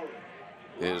to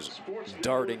his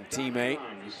darting teammate.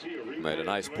 Made a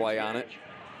nice play on it.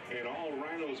 And all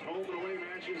Rhinos home and away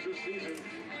matches this season.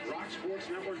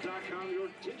 RockSportsNetwork.com, your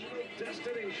digital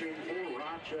destination for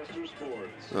Rochester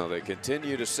sports. Well, they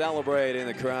continue to celebrate in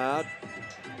the crowd.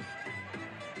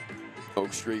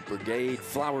 Oak Street Brigade,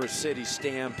 Flower City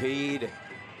Stampede.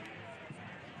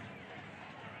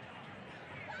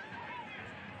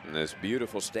 In this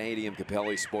beautiful stadium,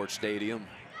 Capelli Sports Stadium.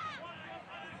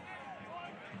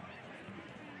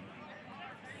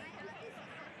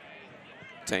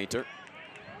 Tainter.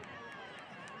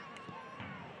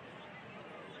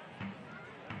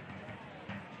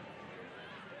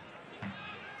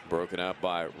 Broken up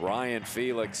by Ryan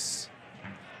Felix.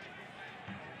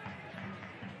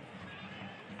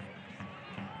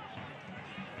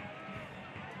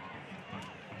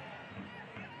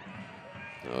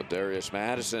 Oh, Darius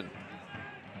Madison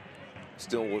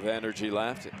still with energy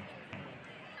left.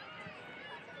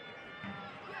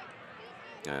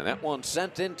 And that one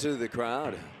sent into the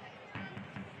crowd.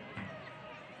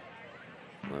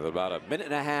 With about a minute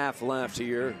and a half left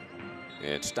here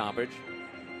in stoppage.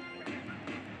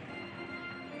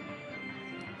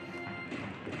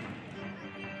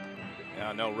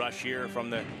 No rush here from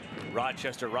the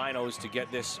Rochester Rhinos to get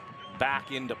this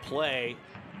back into play.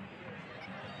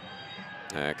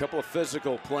 A couple of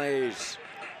physical plays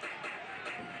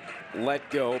let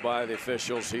go by the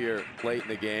officials here late in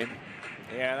the game.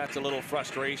 Yeah, that's a little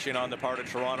frustration on the part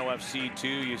of Toronto FC too.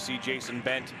 You see Jason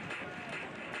Bent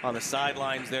on the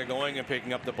sidelines there going and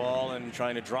picking up the ball and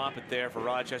trying to drop it there for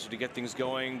Rochester to get things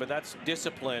going. But that's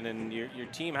discipline, and your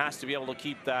team has to be able to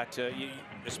keep that,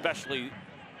 especially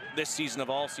this season of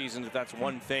all seasons, if that's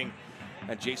one thing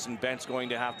that Jason Bent's going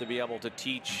to have to be able to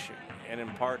teach and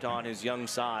impart on his young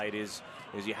side is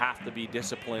you have to be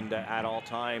disciplined at all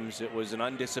times. It was an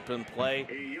undisciplined play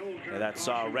that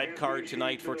saw a red card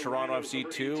tonight for Toronto FC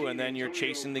 2, and then you're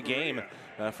chasing the game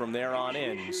from there on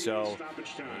in. So,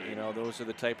 you know, those are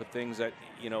the type of things that,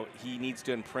 you know, he needs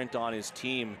to imprint on his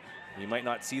team. You might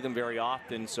not see them very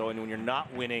often, so and when you're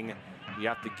not winning, you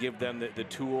have to give them the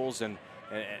tools and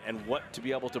what to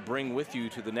be able to bring with you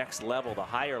to the next level, the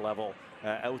higher level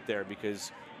out there,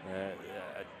 because a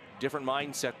different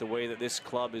mindset the way that this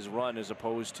club is run as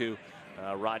opposed to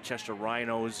Rochester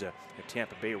Rhinos, the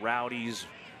Tampa Bay Rowdies,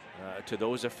 to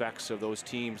those effects of those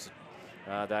teams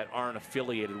that aren't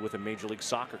affiliated with a Major League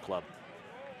Soccer club.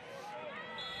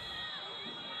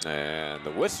 And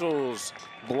the whistles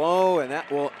blow, and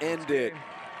that will end it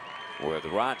with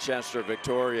Rochester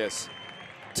victorious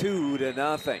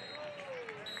 2-0.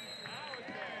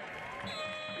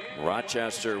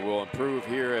 Rochester will improve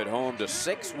here at home to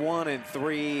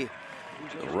 6-1-3.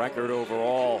 The record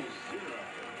overall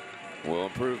will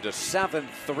improve to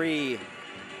 7-3-8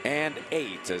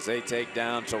 as they take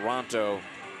down Toronto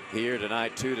here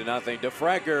tonight 2-0.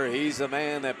 Defregger, he's the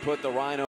man that put the Rhinos